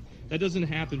out to do. That doesn't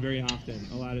happen very often.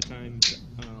 A lot of times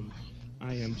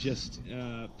I am just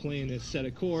playing a set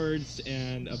of chords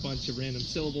and a bunch of random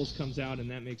syllables comes out,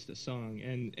 and that makes the song,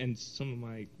 and some of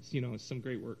my, you know, some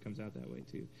great work comes out that way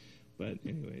too. But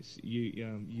anyways,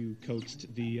 you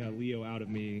coaxed the Leo out of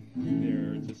me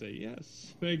there to say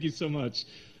yes. Thank you so much.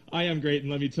 I am great,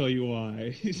 and let me tell you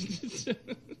why.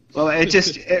 Well,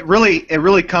 it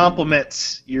really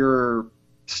complements your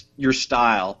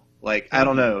style. Like, I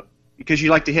don't know, because you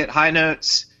like to hit high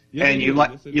notes, Yeah, and you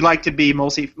like to be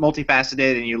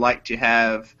multifaceted, and you like to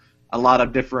have a lot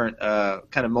of different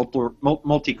kind of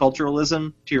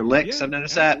multiculturalism to your licks. Yeah, I've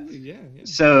noticed absolutely. that. Yeah.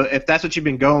 So if that's what you've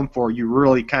been going for, you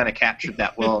really kind of captured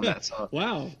that well in that song.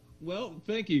 Wow. Well,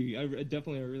 thank you. I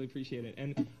really appreciate it.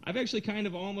 And I've actually kind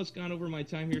of almost gone over my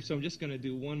time here, so I'm just going to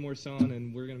do one more song,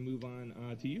 and we're going to move on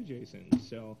to you, Jason.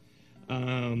 So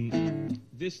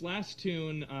this last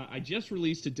tune, I just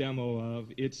released a demo of.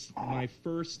 It's my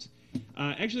first...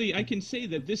 actually, I can say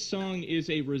that this song is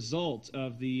a result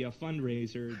of the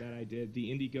fundraiser that I did, the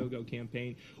Indiegogo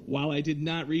campaign. While I did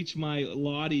not reach my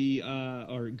gaudy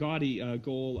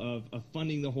goal of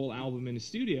funding the whole album in a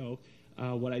studio,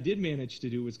 what I did manage to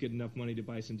do was get enough money to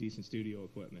buy some decent studio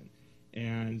equipment.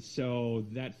 And so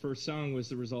that first song was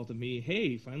the result of me,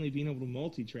 finally being able to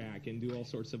multi-track and do all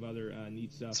sorts of other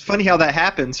neat stuff. It's funny how that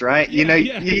happens, right? Yeah,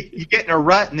 You get in a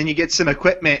rut, and then you get some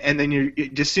equipment, and then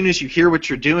as soon as you hear what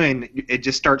you're doing, it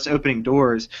just starts opening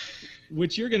doors.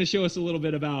 Which you're going to show us a little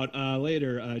bit about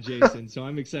later, Jason, so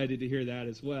I'm excited to hear that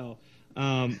as well.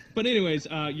 But anyways,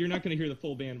 you're not going to hear the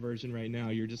full band version right now.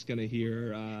 You're just going to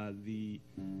hear the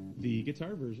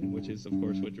guitar version, which is, of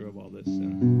course, what drove all this.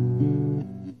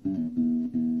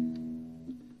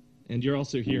 And you're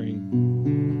also hearing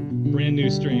brand new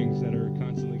strings that are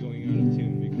constantly going out of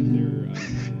tune because they're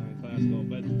classical,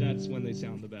 but that's when they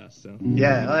sound the best. So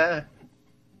Yeah.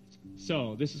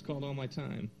 So this is called All My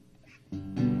Time.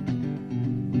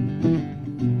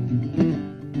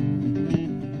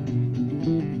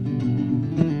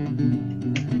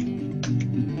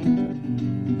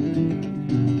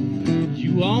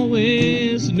 You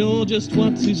always know just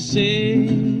what to say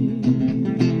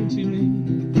to me.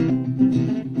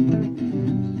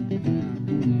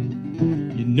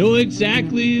 You know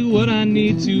exactly what I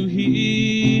need to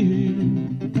hear.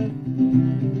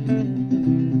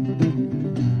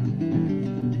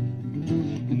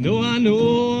 I know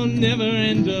I'll never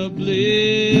end up listening.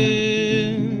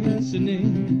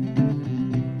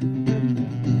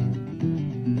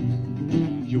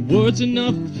 Your words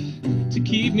enough to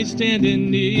keep me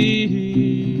standing near.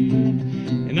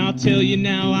 And I'll tell you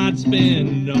now, I'd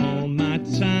spend all my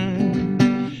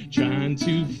time trying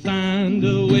to find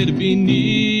a way to be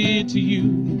near to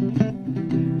you.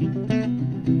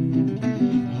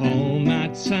 All my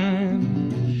time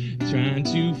trying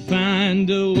to find find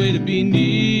a way to be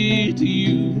near to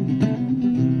you.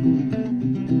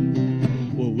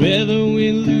 Well, whether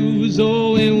we lose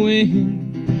or we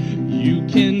win, you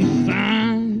can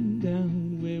find out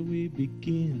where we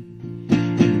begin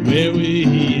and where we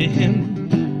end.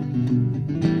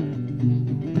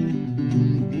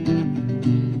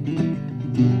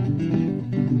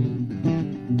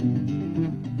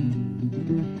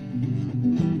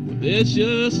 There's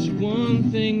just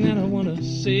one thing that I want to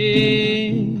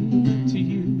say to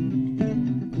you.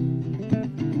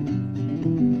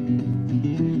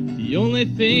 The only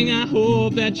thing I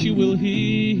hope that you will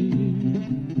hear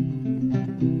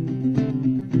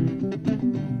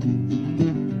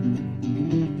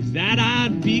is that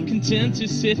I'd be content to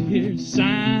sit here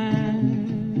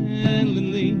silently,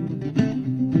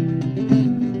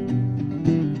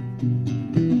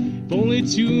 if only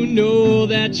to know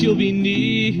that you'll be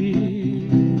near.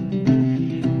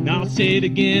 And I'll say it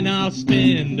again, I'll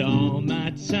spend all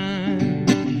my time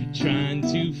trying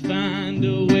to find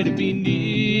a way to be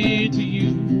near to you.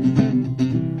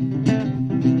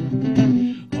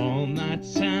 All my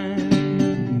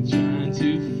time trying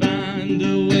to find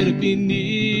a way to be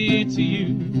near to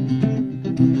you.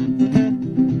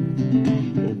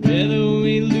 Whether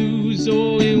we lose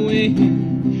or we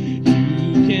win,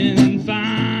 you can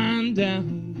find out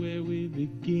where we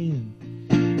begin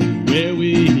and where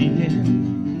we end.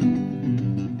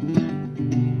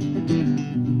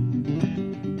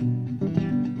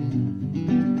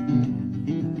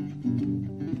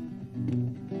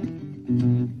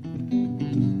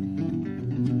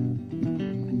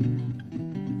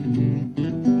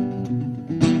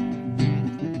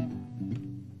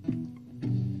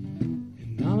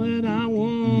 And now that I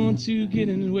want to get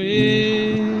in the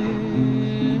way of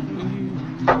you,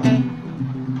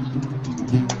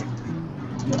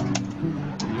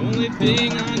 the only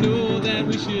thing I know that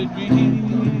we should be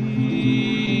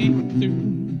through.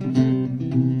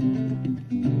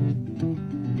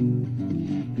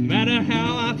 No matter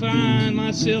how I find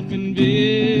myself in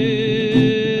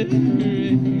bed,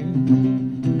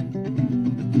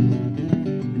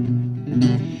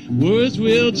 words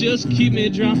will just keep me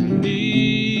dropping deep.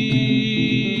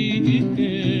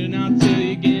 And I'll tell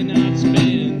you again, I'd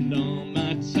spend all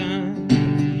my time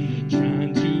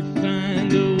trying to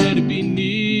find a way to be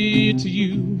near to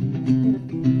you.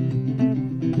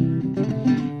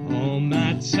 All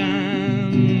my time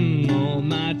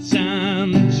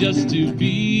just to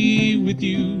be with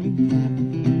you.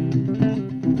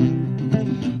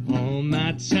 All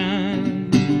my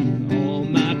time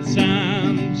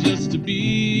just to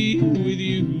be with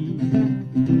you.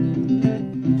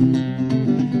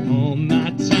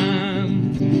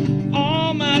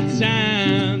 All my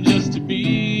time just to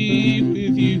be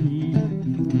with you.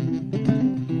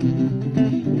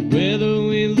 Whether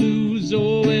we lose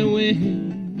or we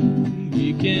win,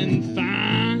 we can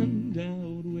find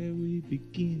out where we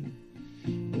begin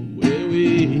or where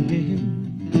we end.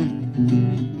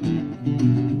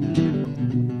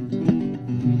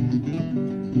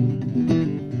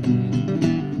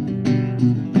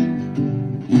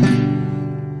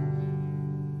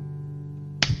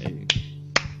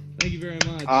 Thank you very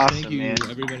much. Awesome, Thank you, man.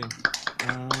 everybody.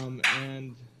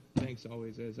 And thanks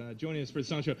always as joining us for the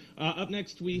song show. Up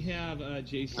next, we have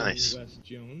Jason Nice. West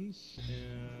Jones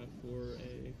for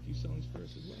a few songs for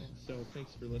us as well. So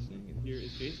thanks for listening. And here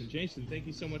is Jason. Jason, thank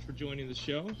you so much for joining the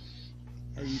show.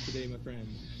 How are you today, my friend?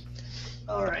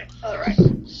 All right. Let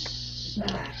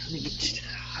me get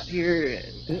out here.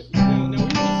 Now we were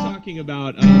just talking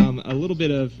about a little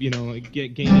bit of,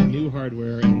 gaining new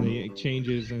hardware and the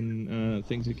changes and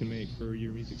things it can make for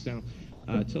your music sound.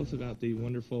 Tell us about the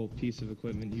wonderful piece of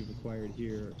equipment you've acquired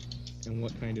here and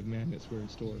what kind of magnets we're in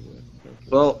store with.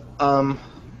 Well,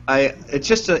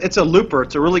 it's a looper.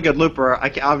 It's a really good looper.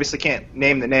 I obviously can't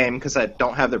name the name because I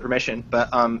don't have their permission, but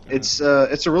it's a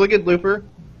really good looper.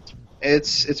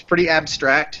 It's pretty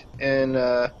abstract, and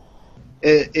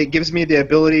it gives me the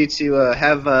ability to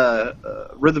have a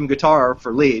rhythm guitar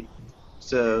for lead.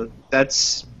 So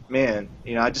that's, man,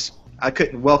 I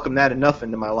couldn't welcome that enough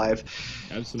into my life.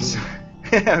 Absolutely.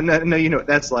 I know you know what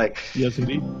that's like. Yes,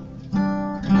 indeed.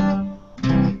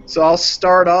 So I'll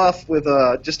start off with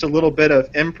just a little bit of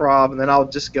improv, and then I'll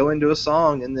just go into a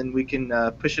song, and then we can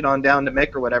push it on down to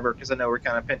Mick or whatever, because I know we're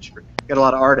kind of pinched. We got a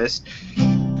lot of artists.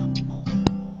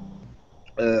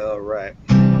 All right.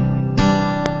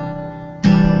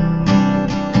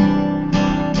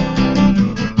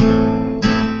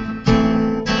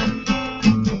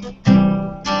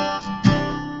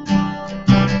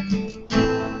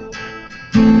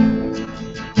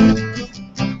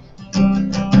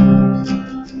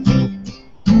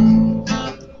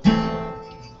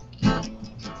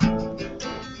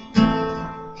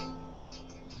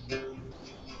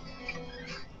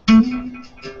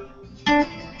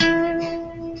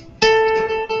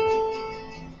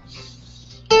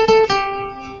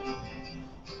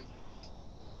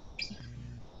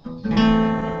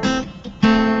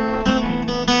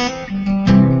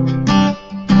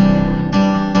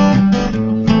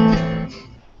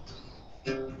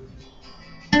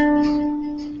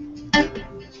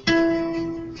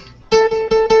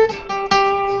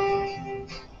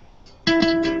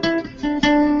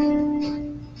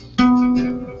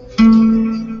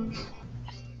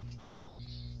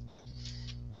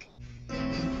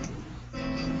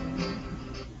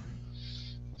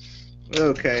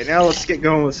 Okay, now let's get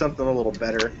going with something a little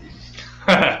better.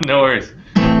 No worries.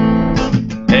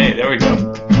 Hey, there we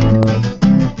go.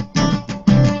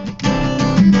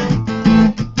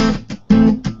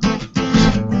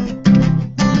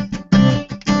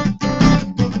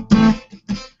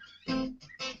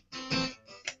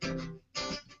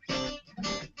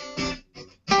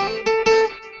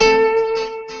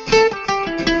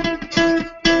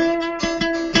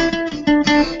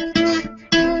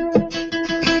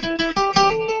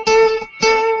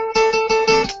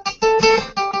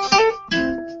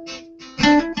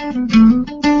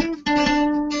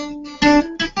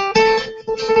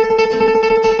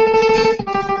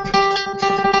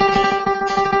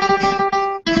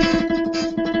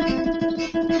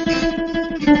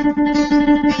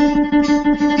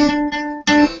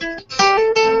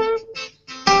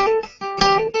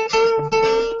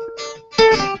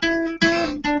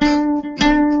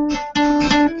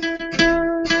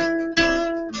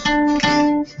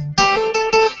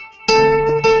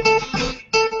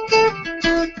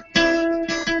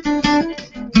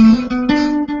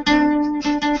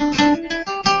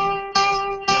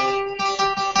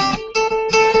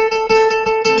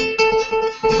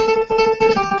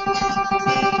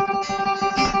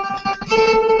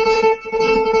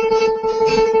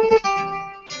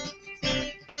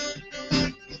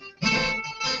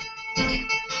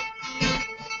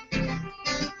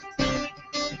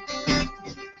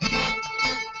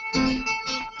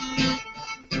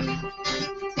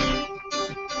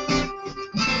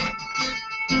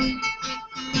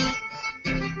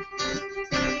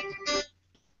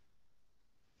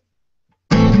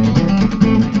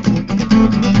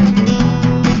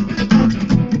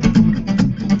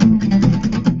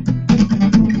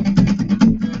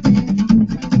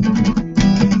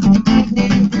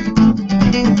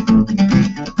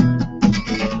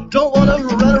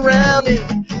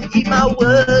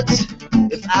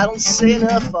 I don't say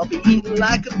enough, I'll be eating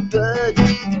like a bird.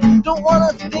 Don't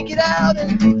wanna think it out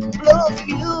and blow a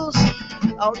fuse.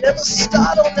 I'll never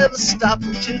start, I'll never stop,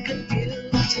 I'm too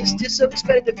confused. It's just so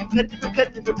competitive,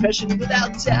 repetitive repression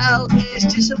without doubt.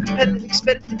 It's just so competitive,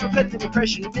 repetitive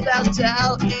repression without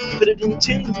doubt. Put it in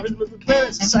tune, the rhythm of the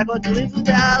planets, a cycle I can live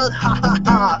without. Ha ha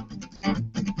ha.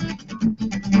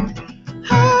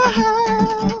 Ha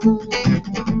ha.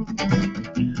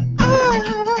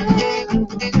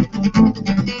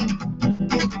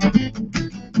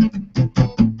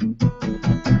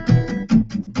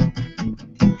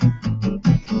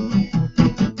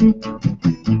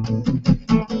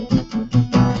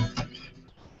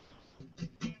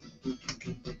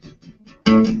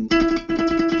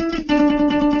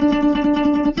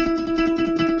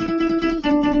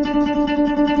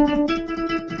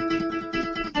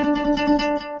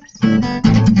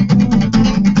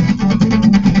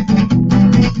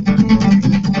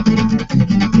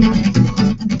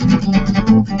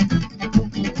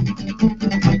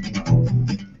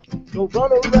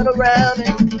 Run around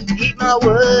and eat my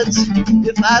words.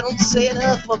 If I don't say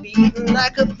enough, I'll be eating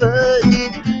like a bird.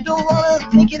 Don't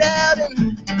wanna think it out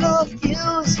and blow a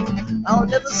fuse. I'll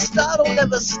never start, I'll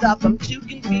never stop, I'm too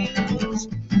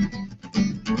confused.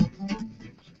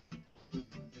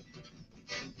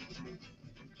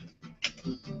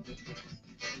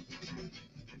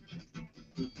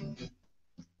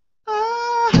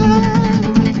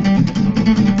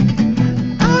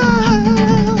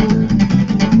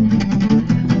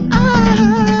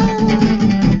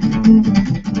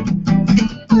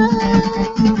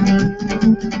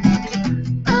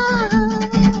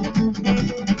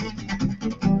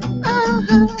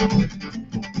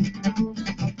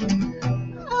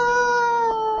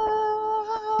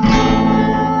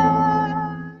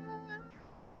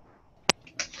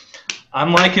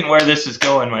 I'm liking where this is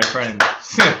going, my friend.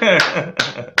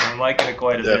 I'm liking it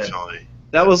quite a bit. Definitely.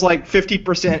 That was like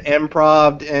 50%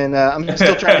 improv, and I'm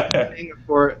still trying to hang it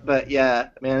for it. But yeah,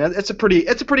 man, it's a pretty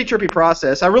trippy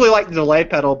process. I really like the delay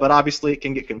pedal, but obviously it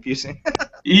can get confusing.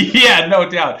 Yeah, no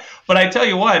doubt. But I tell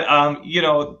you what, you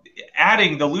know,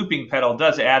 adding the looping pedal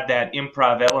does add that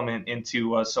improv element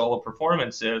into solo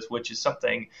performances, which is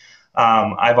something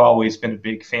I've always been a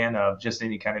big fan of, just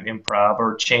any kind of improv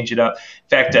or change it up. In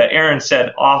fact, Aaron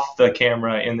said off the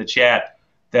camera in the chat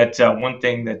that one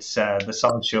thing that's the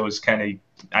song show is kind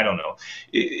of, I don't know,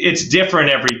 it's different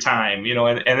every time, you know,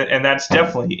 and that's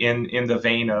definitely in the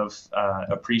vein of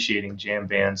appreciating jam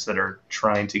bands that are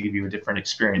trying to give you a different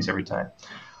experience every time.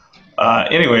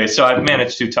 Anyway, so I've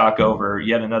managed to talk over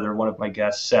yet another one of my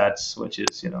guest sets, which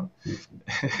is, you know,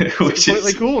 which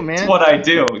is cool, man. What I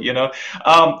do, you know.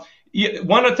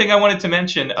 One other thing I wanted to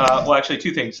mention, well, actually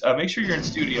two things. Make sure you're in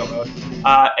studio mode.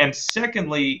 And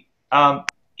secondly,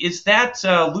 is that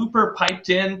looper piped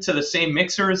into the same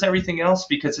mixer as everything else?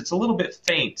 Because it's a little bit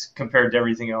faint compared to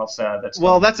everything else. That's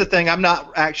the thing. I'm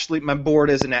not actually. My board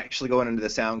isn't actually going into the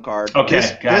sound card. Okay,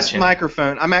 gotcha. This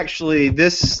microphone. I'm actually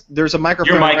this. There's a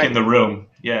microphone. Your mic in the room.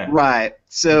 Yeah. Right.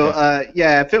 So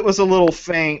yeah, if it was a little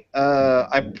faint,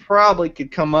 I probably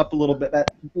could come up a little bit.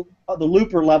 The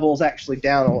looper level is actually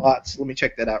down a lot. So let me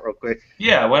check that out real quick.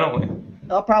 Yeah. Why don't we?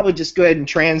 I'll probably just go ahead and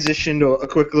transition to a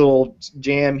quick little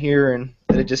jam here, and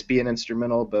it'd just be an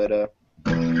instrumental, but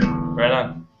right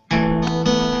on.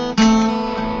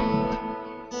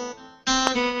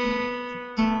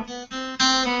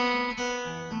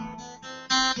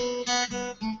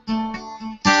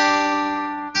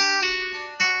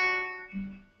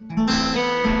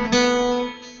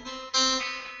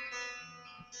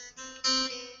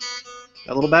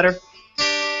 a little better.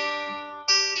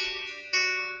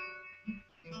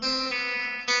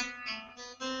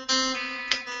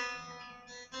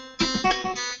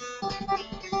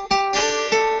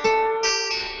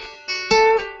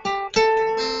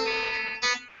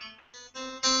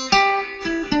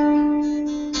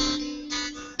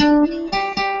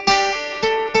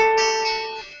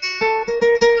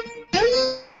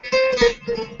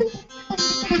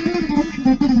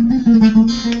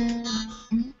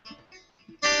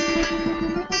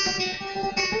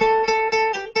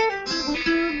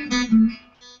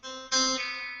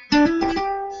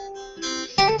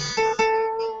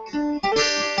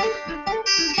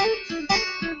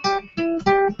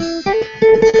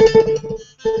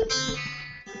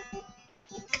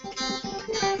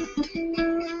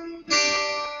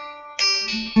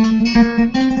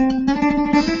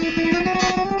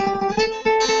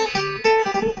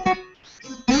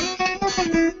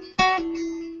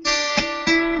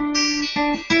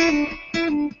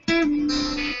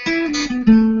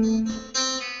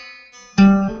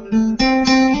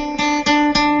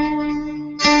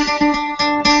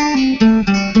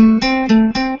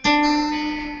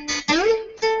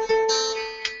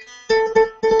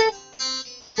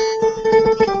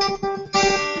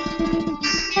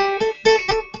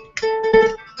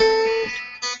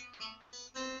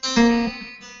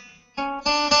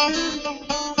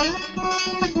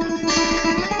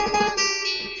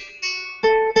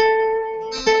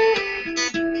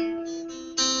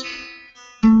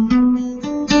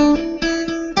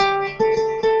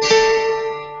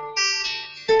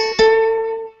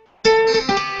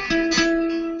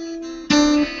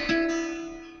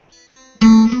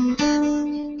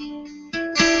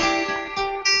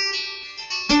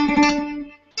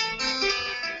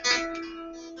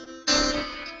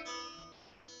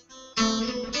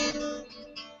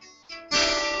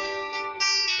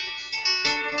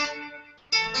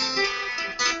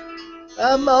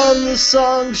 I'm on the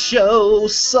song show,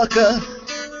 sucker.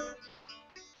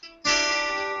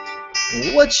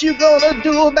 What you gonna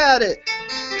do about it?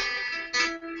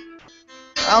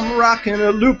 I'm rocking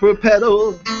a looper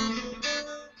pedal.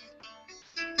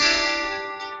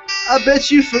 I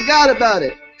bet you forgot about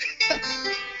it.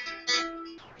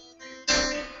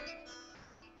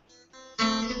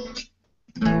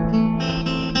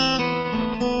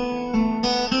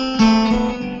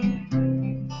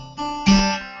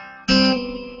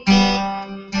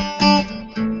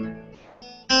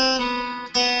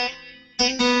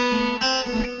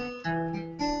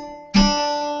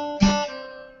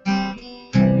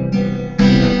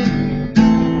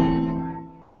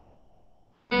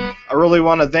 I really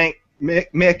want to thank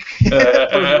Mick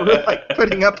for like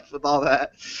putting up with all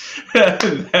that.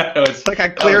 It's like I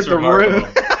cleared the room.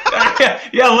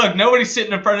 Yeah, look, nobody's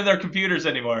sitting in front of their computers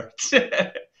anymore.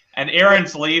 And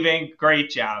Aaron's leaving. Great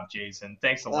job, Jason.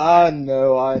 Thanks a lot. I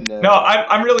know. No,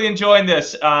 I'm really enjoying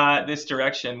this this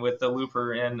direction with the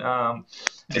looper, and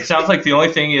it sounds like the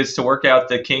only thing is to work out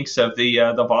the kinks of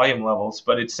the volume levels,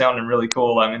 but it's sounding really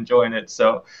cool. I'm enjoying it,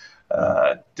 so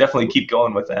definitely keep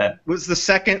going with that. Was the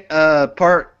second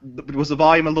part, was the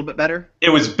volume a little bit better?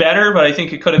 It was better, but I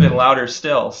think it could have been louder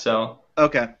still. So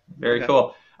okay, very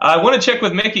cool. I want to check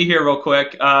with Micky here real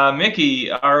quick. Micky,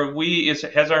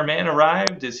 has our man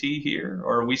arrived? Is he here,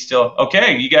 or are we still?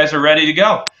 Okay, you guys are ready to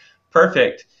go.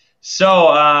 Perfect.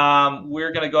 So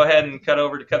we're gonna go ahead and cut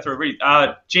over to Cutthroat Reef.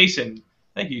 Jason,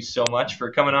 thank you so much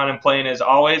for coming on and playing as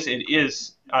always. It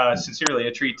is sincerely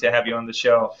a treat to have you on the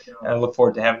show, and I look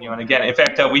forward to having you on again. In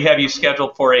fact, we have you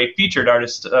scheduled for a featured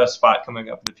artist spot coming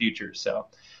up in the future, so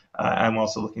I'm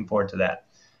also looking forward to that.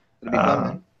 It'll be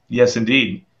fun. Yes,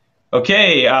 indeed.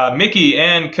 Okay, Micky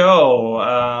and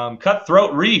co.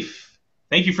 Cutthroat Reef,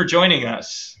 thank you for joining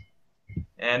us.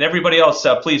 And everybody else,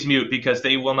 please mute because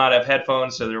they will not have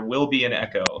headphones, so there will be an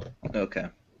echo. Okay,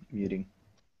 muting.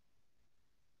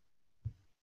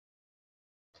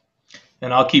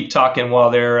 And I'll keep talking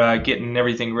while they're getting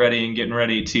everything ready and getting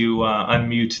ready to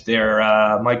unmute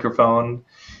their microphone.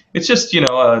 It's just,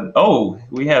 oh,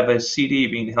 we have a CD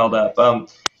being held up.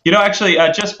 Actually,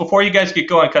 just before you guys get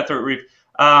going, Cutthroat Reef,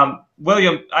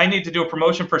 William, I need to do a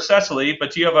promotion for Cecily,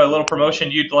 but do you have a little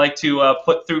promotion you'd like to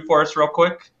put through for us real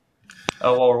quick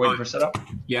while we're waiting for setup?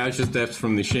 Yeah, that's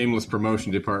from the shameless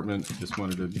promotion department.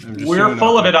 We're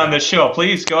full of it on this show.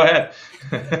 Please go ahead.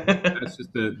 That's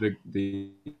just the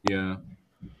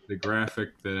graphic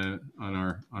on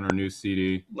our new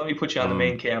CD. Let me put you on the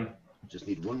main cam. Just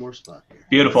need one more spot here.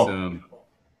 Beautiful.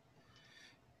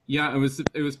 Yeah,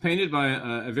 it was painted by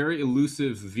a very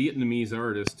elusive Vietnamese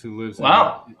artist who lives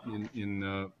in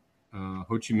Ho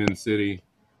Chi Minh City,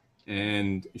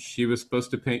 and she was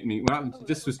supposed to paint me. Well,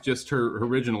 this was just her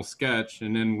original sketch,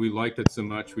 and then we liked it so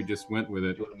much we just went with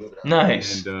it.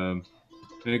 Nice. And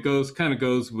it kind of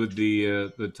goes with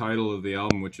the title of the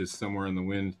album, which is Somewhere in the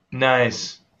Wind.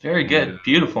 Nice. Very good.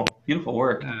 Beautiful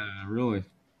work. Really.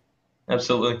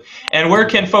 Absolutely. And where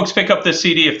can folks pick up this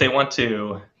CD if they want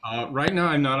to? Right now,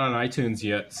 I'm not on iTunes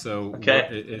yet, so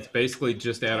it's basically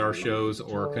just at our shows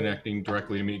or connecting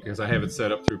directly to me because I have it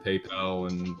set up through PayPal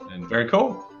and very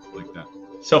cool like that.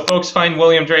 So folks find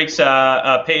William Drake's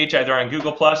page either on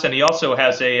Google+, and he also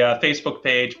has a Facebook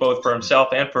page both for himself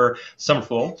and for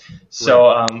Sommerfugl.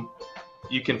 So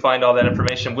you can find all that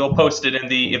information. We'll post it in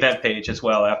the event page as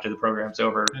well after the program's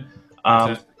over.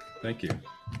 Thank you.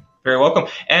 Very welcome.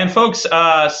 And folks,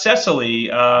 Cecily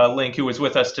Link, who was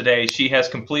with us today, she has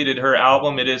completed her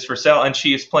album. It is for sale, and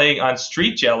she is playing on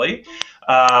Street Jelly.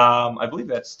 I believe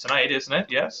that's tonight, isn't it?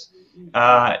 Yes. In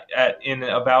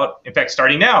fact,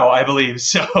 starting now, I believe.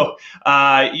 So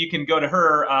you can go to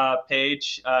her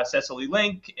page, Cecily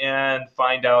Link, and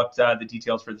find out the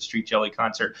details for the Street Jelly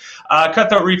concert.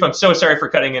 Cutthroat Reef, I'm so sorry for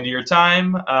cutting into your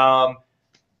time.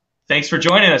 Thanks for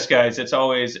joining us, guys. It's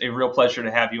always a real pleasure to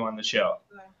have you on the show.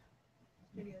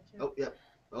 Oh, yeah.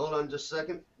 Hold on just a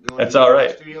second. That's all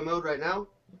right. Studio mode right now.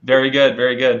 Very good,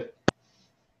 very good.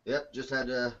 Yep, just had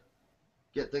to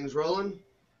get things rolling.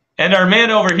 And our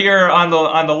man over here on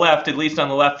the left, at least on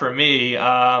the left for me,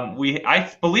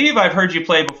 I believe I've heard you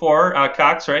play before,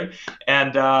 Cox, right?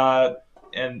 And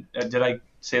did I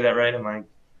say that right? Am I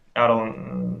out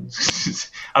on?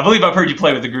 I believe I've heard you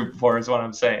play with the group before, is what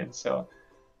I'm saying. So.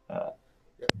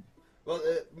 Well,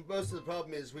 most of the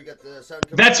problem is we got the sound.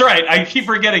 That's right. I keep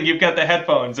forgetting you've got the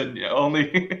headphones and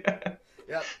only.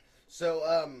 Yeah. So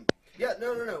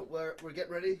no. We're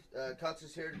getting ready. Cox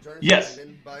is here to join us. Yes.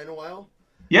 Been by in a while.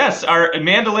 Yes, our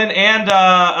mandolin and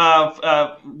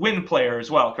wind player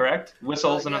as well, correct?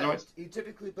 Whistles and other ways. He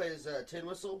typically plays tin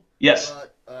whistle. Yes.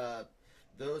 But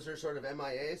those are sort of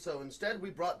MIA. So instead, we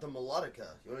brought the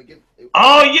melodica. You want to give?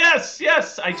 Oh yes.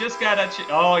 I just got a.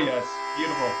 Oh yes,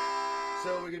 beautiful.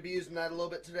 So we're gonna be using that a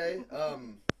little bit today.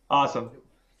 Awesome.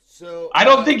 So I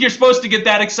don't think you're supposed to get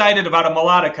that excited about a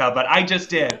melodica, but I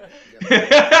just did.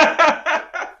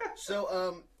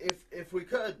 So if we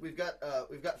could, we've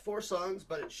got 4 songs,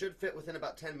 but it should fit within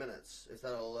about 10 minutes if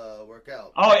that'll work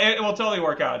out. Oh, it will totally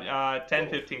work out. 10,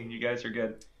 15. You guys are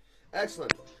good.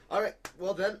 Excellent. All right.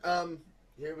 Well then,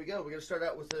 here we go. We're gonna start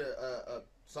out with a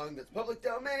song that's public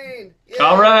domain. Yay!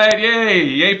 All right,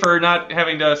 yay for not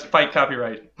having to fight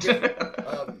copyright. Yeah.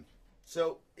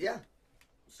 So yeah,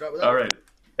 start with that. All right.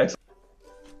 Excellent.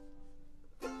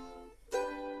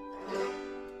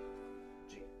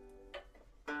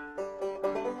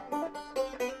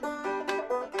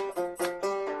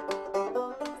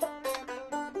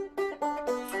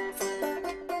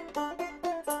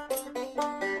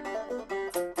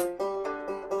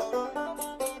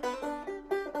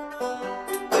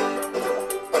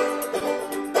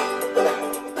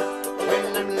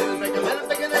 When I'm little, big, a little,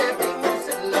 big, a little, big,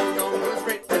 sit alone, don't run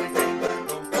straight, pretty, pretty, but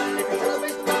don't find if you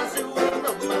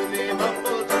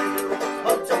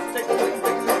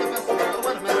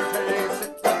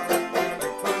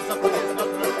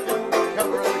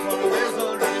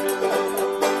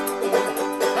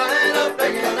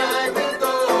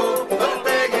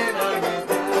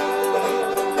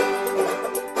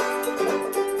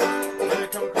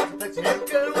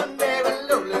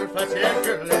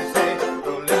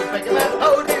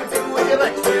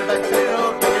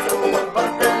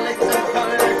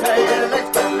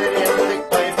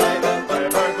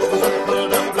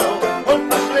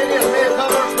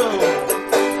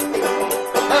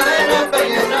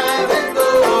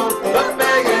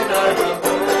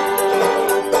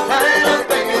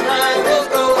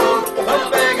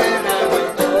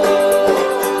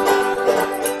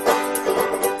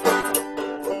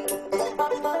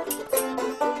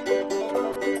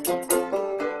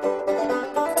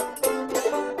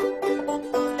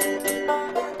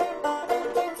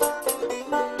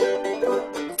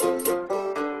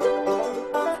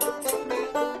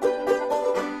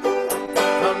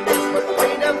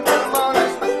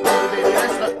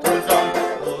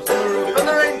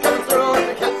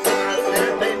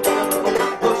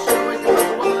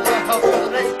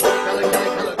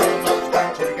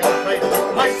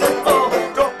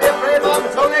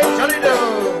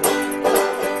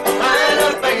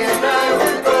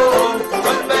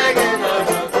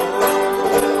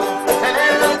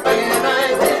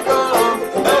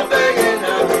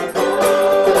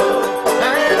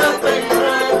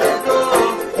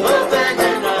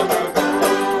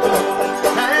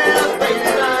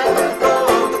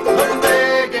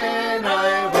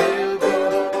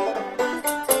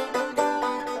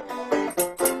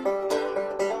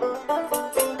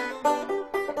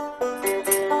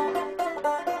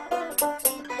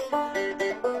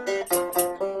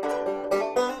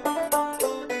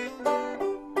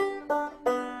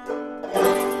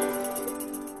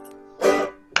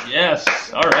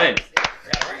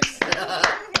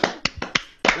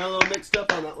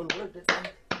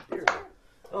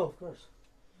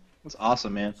It's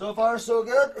awesome, man. So far, so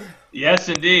good. Yes,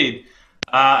 indeed.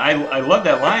 I love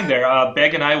that line there.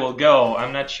 Beg and I will go.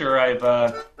 I'm not sure I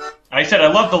said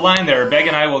I love the line there. Beg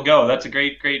and I will go. That's a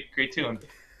great tune.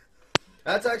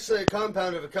 That's actually a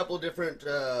compound of a couple different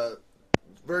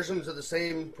versions of the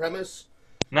same premise.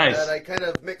 Nice. That I kind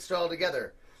of mixed all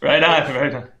together. Right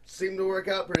on. Seemed to work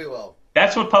out pretty well.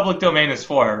 That's what public domain is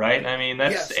for, right? I mean,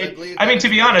 that's. Yes, I mean, to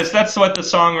be honest, that's what the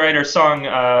songwriter,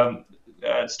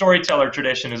 storyteller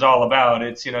tradition is all about.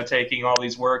 It's taking all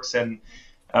these works and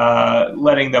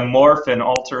letting them morph and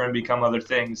alter and become other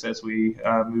things as we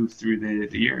move through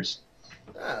the years.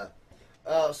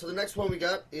 So the next one we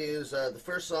got is the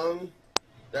first song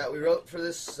that we wrote for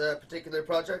this particular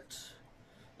project.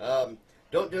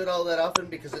 Don't do it all that often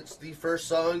because it's the first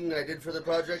song I did for the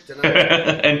project, and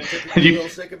I'm typically a little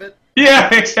sick of it.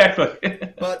 Yeah, exactly.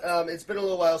 But it's been a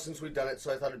little while since we've done it,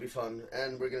 so I thought it'd be fun,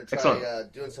 and we're going to try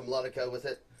doing some melodica with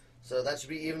it, so that should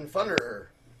be even funner.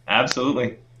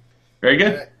 Absolutely. Very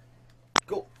good. Right.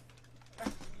 Cool.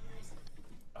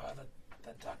 Oh,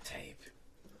 the duct tape.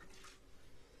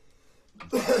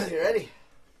 You ready?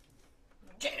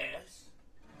 Yes.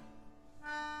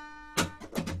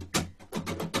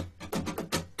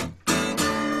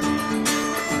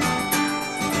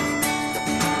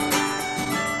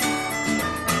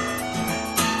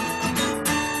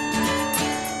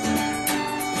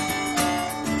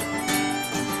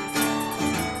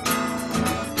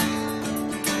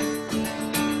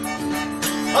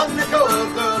 On the cold,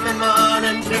 gloomy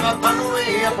morning came upon the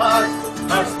way apart.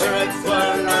 Our spirits were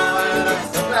low and our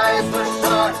supplies were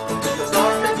short. The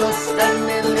storm is just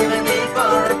standing, leaving me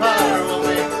far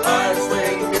away. Our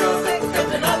swing music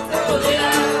kept it up through the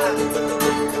air.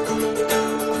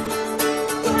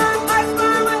 Our hearts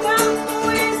were without,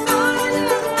 we saw it in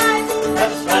the light.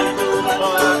 That shine through the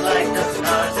board like the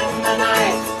stars in the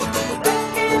night. Then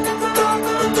came the call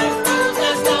from the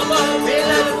coldest of all. We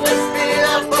left whiskey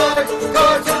aboard, go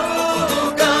to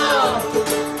go.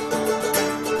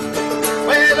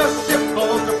 Where the ship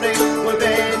holds the place will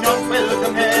be no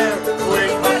welcome here. We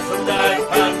cross from dark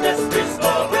and this we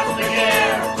saw with the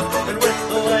air. And with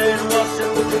the wind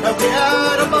washing and we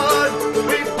had aboard,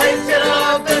 we painted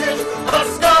our village a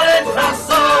scarlet cross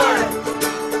sword.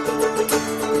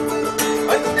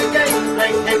 When the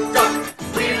gangplank came down,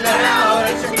 we let out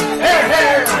a cheer. Here,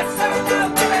 here! Let's have the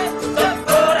women, the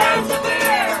food and the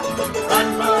beer. Run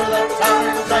for the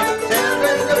towns like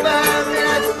children to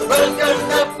barriers. Welcome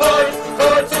aboard, go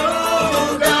to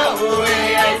go. We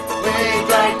ate, we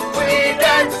drank, we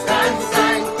danced and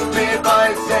sang. We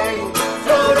boys sing,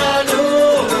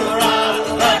 Tooraloora.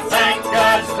 The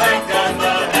tankers clanked and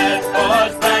the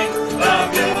headboards banged. The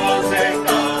music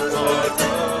of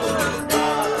Tortuga.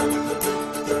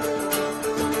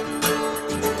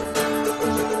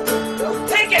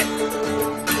 Take it!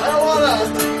 I don't wanna.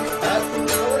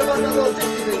 What about that little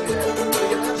dixie thing there? Can we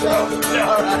get that show? No.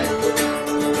 All right.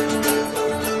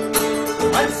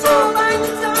 And so by the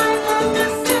time that the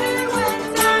city went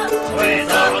down, we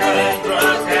talked and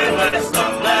drunk and went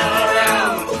stumbling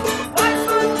around. I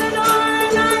shut the door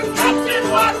and our captain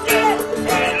walked in.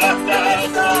 He looked at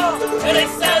us all and he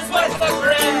says, "What's the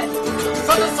bread?"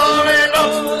 So the sorry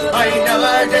low I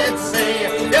never did see.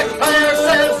 You call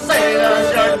yourselves sailors,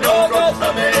 you're no good to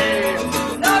me.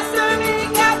 No sir, me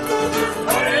captain, just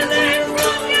put it in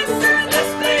wrong. Yes sir,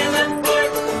 let's name and put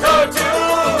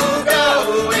Tortuga.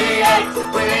 We ate,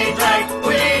 we drank,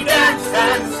 we danced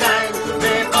and sang.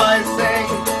 We boys sing,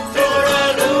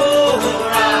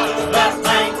 Tooraloora. The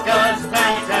tankers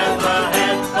clanked and the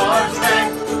headboards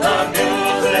banged. The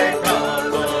music of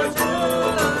Tortuga.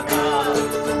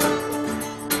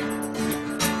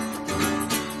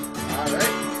 All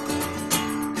right.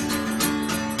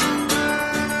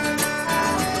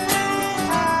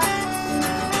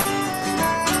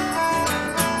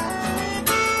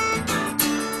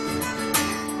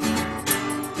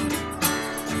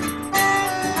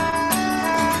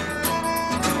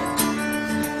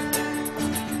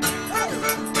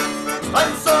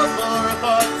 And so for a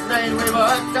fortnight we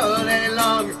worked all day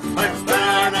long, and spent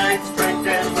our nights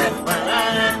drinking with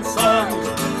women and song.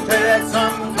 Traded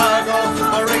some cargo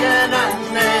for rigging and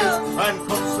nails, and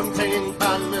cooked some clean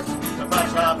canvas to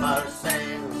patch up our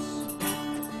sails.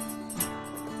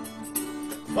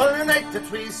 One night that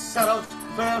we set out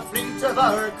for a fleet of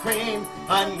our queen,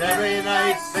 and every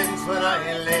night since when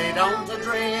I lay down to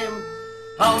dream,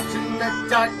 out in the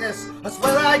darkness, that's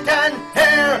where I can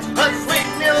hear the sweet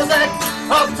music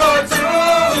of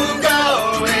Tortuga.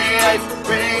 We ate,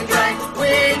 we drank,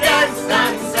 we danced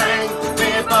and sang. We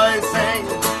boys sang,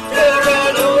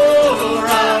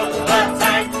 Tooraloora. The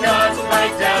tankers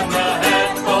clanked and the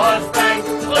headboards banged.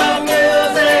 The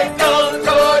music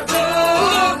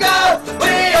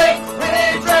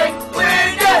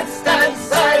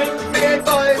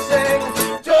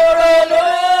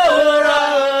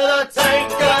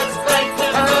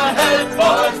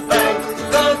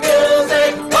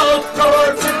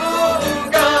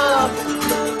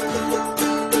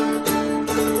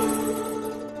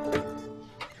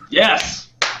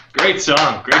Great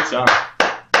song, great song.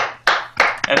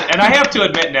 And I have to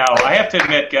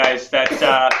admit, guys,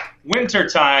 that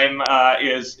wintertime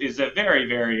is a very,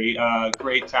 very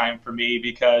great time for me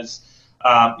because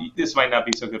this might not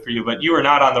be so good for you, but you are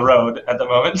not on the road at the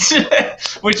moment,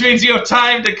 which means you have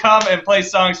time to come and play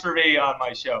songs for me on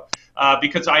my show.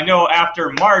 Because I know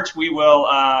after March we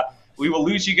will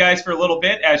lose you guys for a little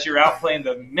bit as you're out playing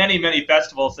the many, many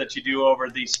festivals that you do over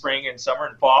the spring and summer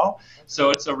and fall. So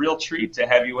it's a real treat to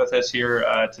have you with us here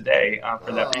today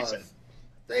for that reason.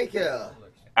 Thank you.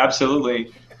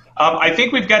 Absolutely. I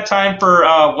think we've got time for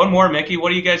one more, Micky. What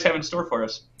do you guys have in store for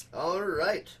us? All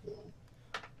right.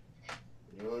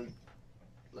 You want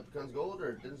Leprechaun's Gold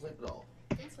or Didn't Sleep at All?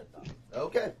 Didn't Sleep at All.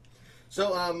 Okay.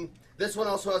 So this one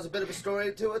also has a bit of a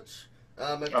story to it.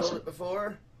 I've told it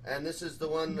before, and this is the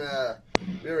one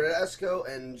we were at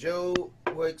ESCO, and Joe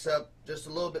wakes up just a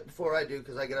little bit before I do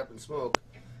because I get up and smoke.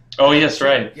 Oh, yes,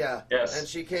 right. Yeah. Yes. And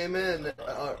she came in,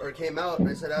 or came out, and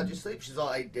I said, how'd you sleep? She's all,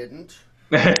 I didn't.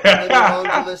 And then went on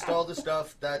to list all the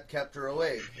stuff that kept her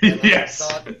awake. And Yes.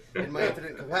 I thought, in my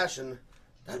infinite compassion,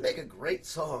 that'd make a great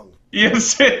song.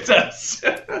 Yes, it does.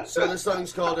 So this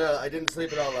song's called I Didn't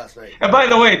Sleep at All Last Night. And by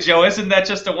the way, Joe, isn't that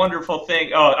just a wonderful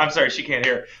thing? Oh, I'm sorry, she can't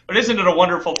hear. But isn't it a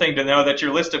wonderful thing to know that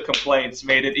your list of complaints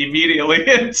made it immediately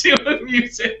into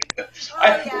music? Oh,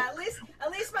 yeah, at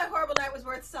least my horrible night was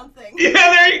worth something. Yeah,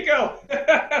 there you go.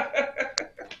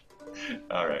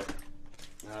 All right.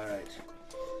 All right.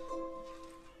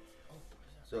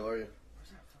 So are you?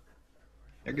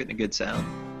 They're getting a good sound.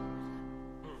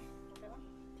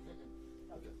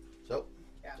 So,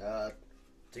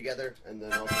 together and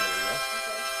then also.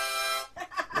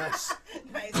 Nice.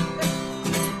 Nice.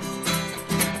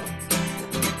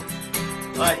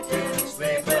 I didn't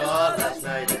sleep at all last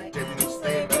night. I didn't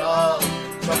sleep at all.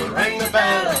 Someone rang the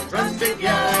bell. I trusted,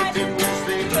 yeah, I didn't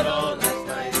sleep at all last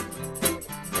night.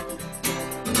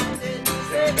 Didn't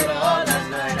sleep at all last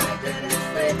night. I didn't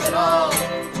sleep at all. The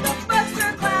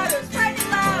buster cloud is raining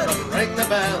loud. Someone rang the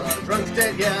bell. I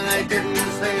trusted, yeah, I didn't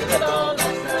sleep at all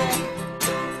last night.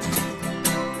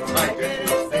 I didn't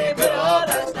sleep at all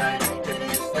last night. I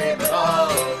didn't sleep at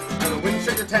all. And the wind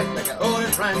shook the tent like a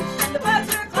old French. And the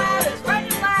buster cloud is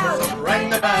raining loud. Someone rang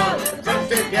the bell. I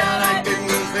trusted, yeah, I didn't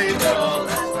sleep at all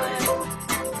last night.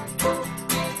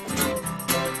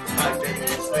 I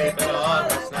didn't sleep at all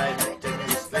last night. I didn't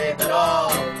sleep at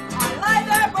all. I lie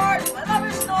there bored, my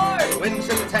lover snores. The wind's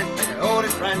in the tent like an old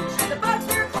French. And the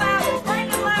buster cloud is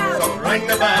raining loud. Someone rang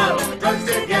the bell. I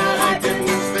trusted, yeah, I didn't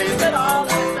sleep at all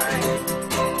last night.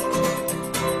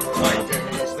 I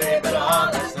didn't sleep at all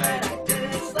last night. I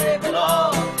didn't sleep at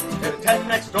all. In the tent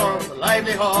next door was a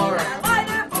lively whore. I lie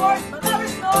there bored, my lover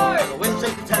snores. The wind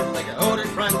shook the tent like an old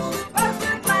French.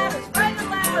 Buster cloud is raining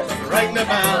loud. Rang the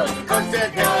bell,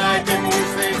 trusted, yeah, I didn't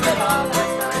sleep at all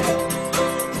last night.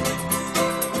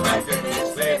 I didn't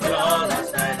sleep at all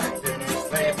last night. I didn't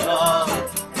sleep at all.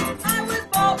 I was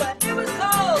bold, but it was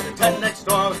cold. The tent next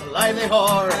door was a lively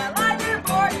whore. I lie there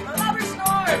bored, my lover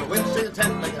snores. The wind shook the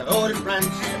tent like an old French.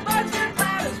 The buster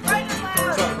cloud is raining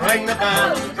loud. So rang the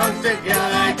bell, trusted, yeah,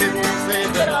 I didn't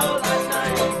sleep at all last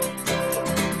night.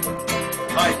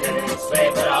 I didn't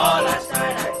sleep at all last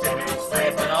night. I didn't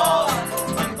sleep at all.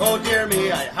 And oh dear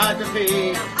me, I had to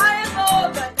pee. I am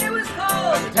bold, but it was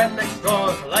cold. The tent next door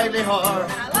was a lively whore.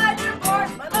 And I lied there bored,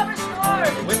 my lover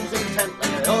snores. The wind's in the tent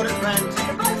like an old French.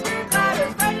 The buster cloud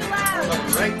is raining loud. So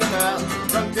rang the bell,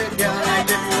 trusted, yeah, I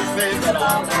didn't sleep at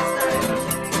all last night.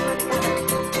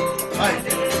 I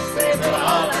didn't sleep at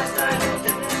all last night. I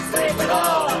didn't sleep at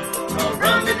all. All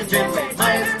round in the gym,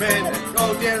 my spin.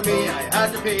 Oh dear me, I had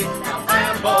to pee. Now I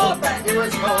am bold, but it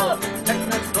was cold. Tent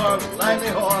next door was a lively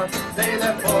whore. They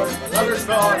left for the lover's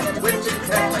door. The wind in the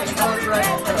tent like a cold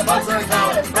rain. The bugs were in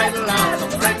town, it's right around.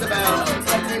 So rang the bell,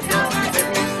 trusted, yeah, I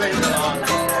didn't sleep at all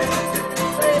last night. I didn't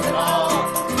sleep at all.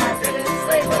 I didn't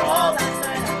sleep at all last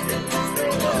night. I didn't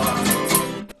sleep at all.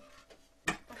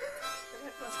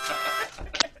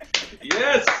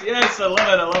 Yes, I love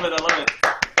it, I love it, I love it.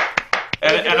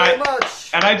 Thank you very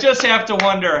much. And I just have to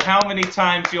wonder how many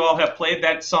times you all have played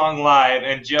that song live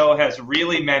and Joe has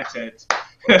really meant it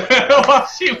while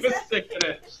she was singing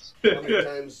it. How many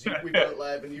times we went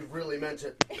live and you really meant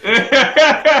it?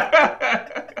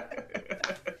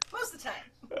 Most of the time.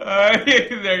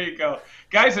 There you go.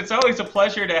 Guys, it's always a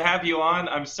pleasure to have you on.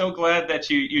 I'm so glad that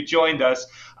you joined us.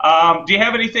 Do you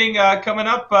have anything coming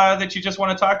up that you just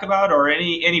want to talk about, or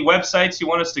any websites you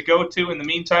want us to go to in the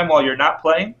meantime while you're not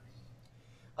playing?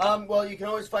 Well, you can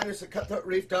always find us at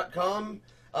cutthroatreef.com.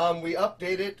 We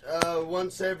update it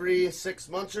once every 6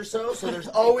 months or so there's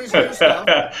always new stuff.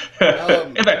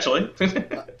 Eventually.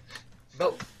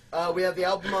 But We have the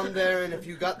album on there, and if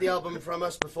you got the album from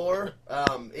us before,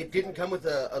 it didn't come with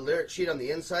a lyric sheet on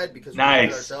the inside because we did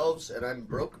it ourselves, and I'm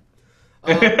broke.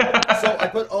 So I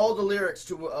put all the lyrics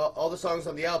to all the songs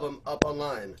on the album up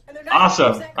online. And they're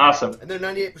Awesome, awesome. And they're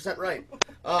 98% right.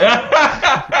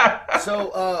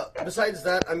 So besides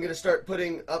that, I'm going to start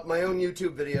putting up my own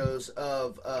YouTube videos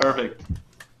of Perfect.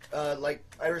 Like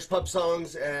Irish pub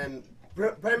songs, and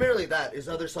primarily that is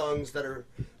other songs that are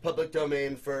public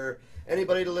domain for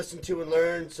anybody to listen to and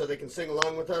learn, so they can sing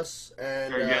along with us.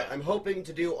 And I'm hoping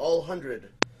to do all 100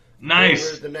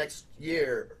 over the next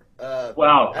year.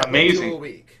 Wow, amazing. A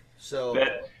week. So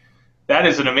that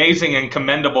is an amazing and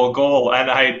commendable goal,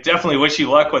 and I definitely wish you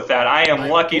luck with that. I'm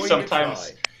lucky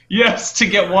sometimes, yes, to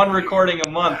get one recording a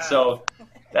month. So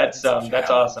that's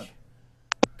awesome.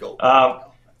 Go.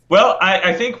 Well,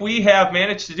 I think we have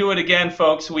managed to do it again,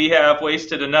 folks. We have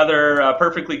wasted another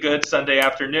perfectly good Sunday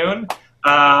afternoon,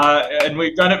 and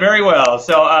we've done it very well.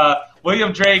 So,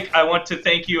 William Drake, I want to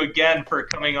thank you again for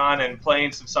coming on and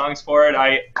playing some songs for it.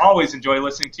 I always enjoy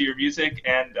listening to your music,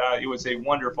 and it was a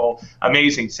wonderful,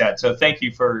 amazing set. So thank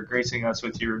you for gracing us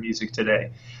with your music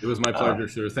today. It was my pleasure,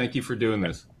 sir. Thank you for doing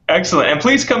this. Excellent. And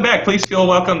please come back. Please feel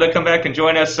welcome to come back and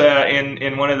join us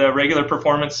in one of the regular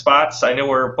performance spots. I know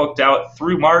we're booked out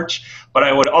through March, but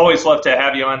I would always love to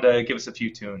have you on to give us a few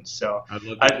tunes. So I'd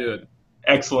love to do it.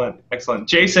 Excellent, excellent.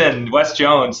 Jason West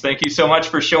Jones, thank you so much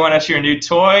for showing us your new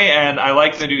toy, and I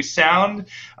like the new sound.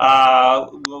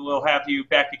 We'll have you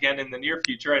back again in the near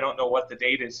future. I don't know what the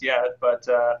date is yet, but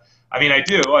I mean, I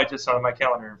do. I just saw my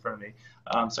calendar in front of me.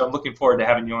 So I'm looking forward to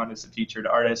having you on as a featured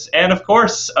artist. And of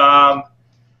course,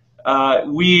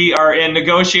 we are in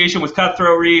negotiation with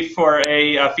Cutthroat Reef for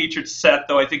a featured set,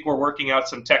 though I think we're working out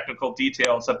some technical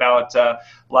details about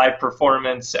live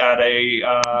performance at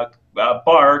a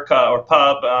bar or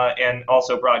pub, and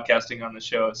also broadcasting on the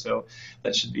show, so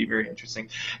that should be very interesting.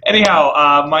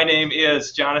 Anyhow, my name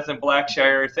is Jonathan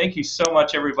Blackshire. Thank you so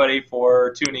much, everybody,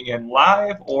 for tuning in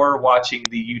live or watching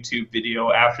the YouTube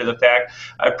video after the fact.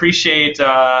 I appreciate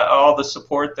all the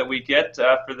support that we get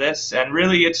for this, and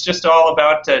really it's just all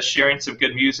about sharing some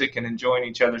good music and enjoying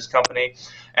each other's company,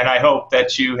 and I hope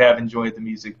that you have enjoyed the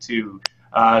music too.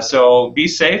 So be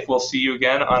safe. We'll see you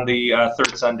again on the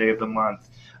third Sunday of the month.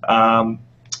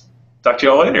 Talk to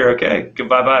you all later. Okay.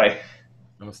 Goodbye. Bye.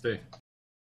 Namaste.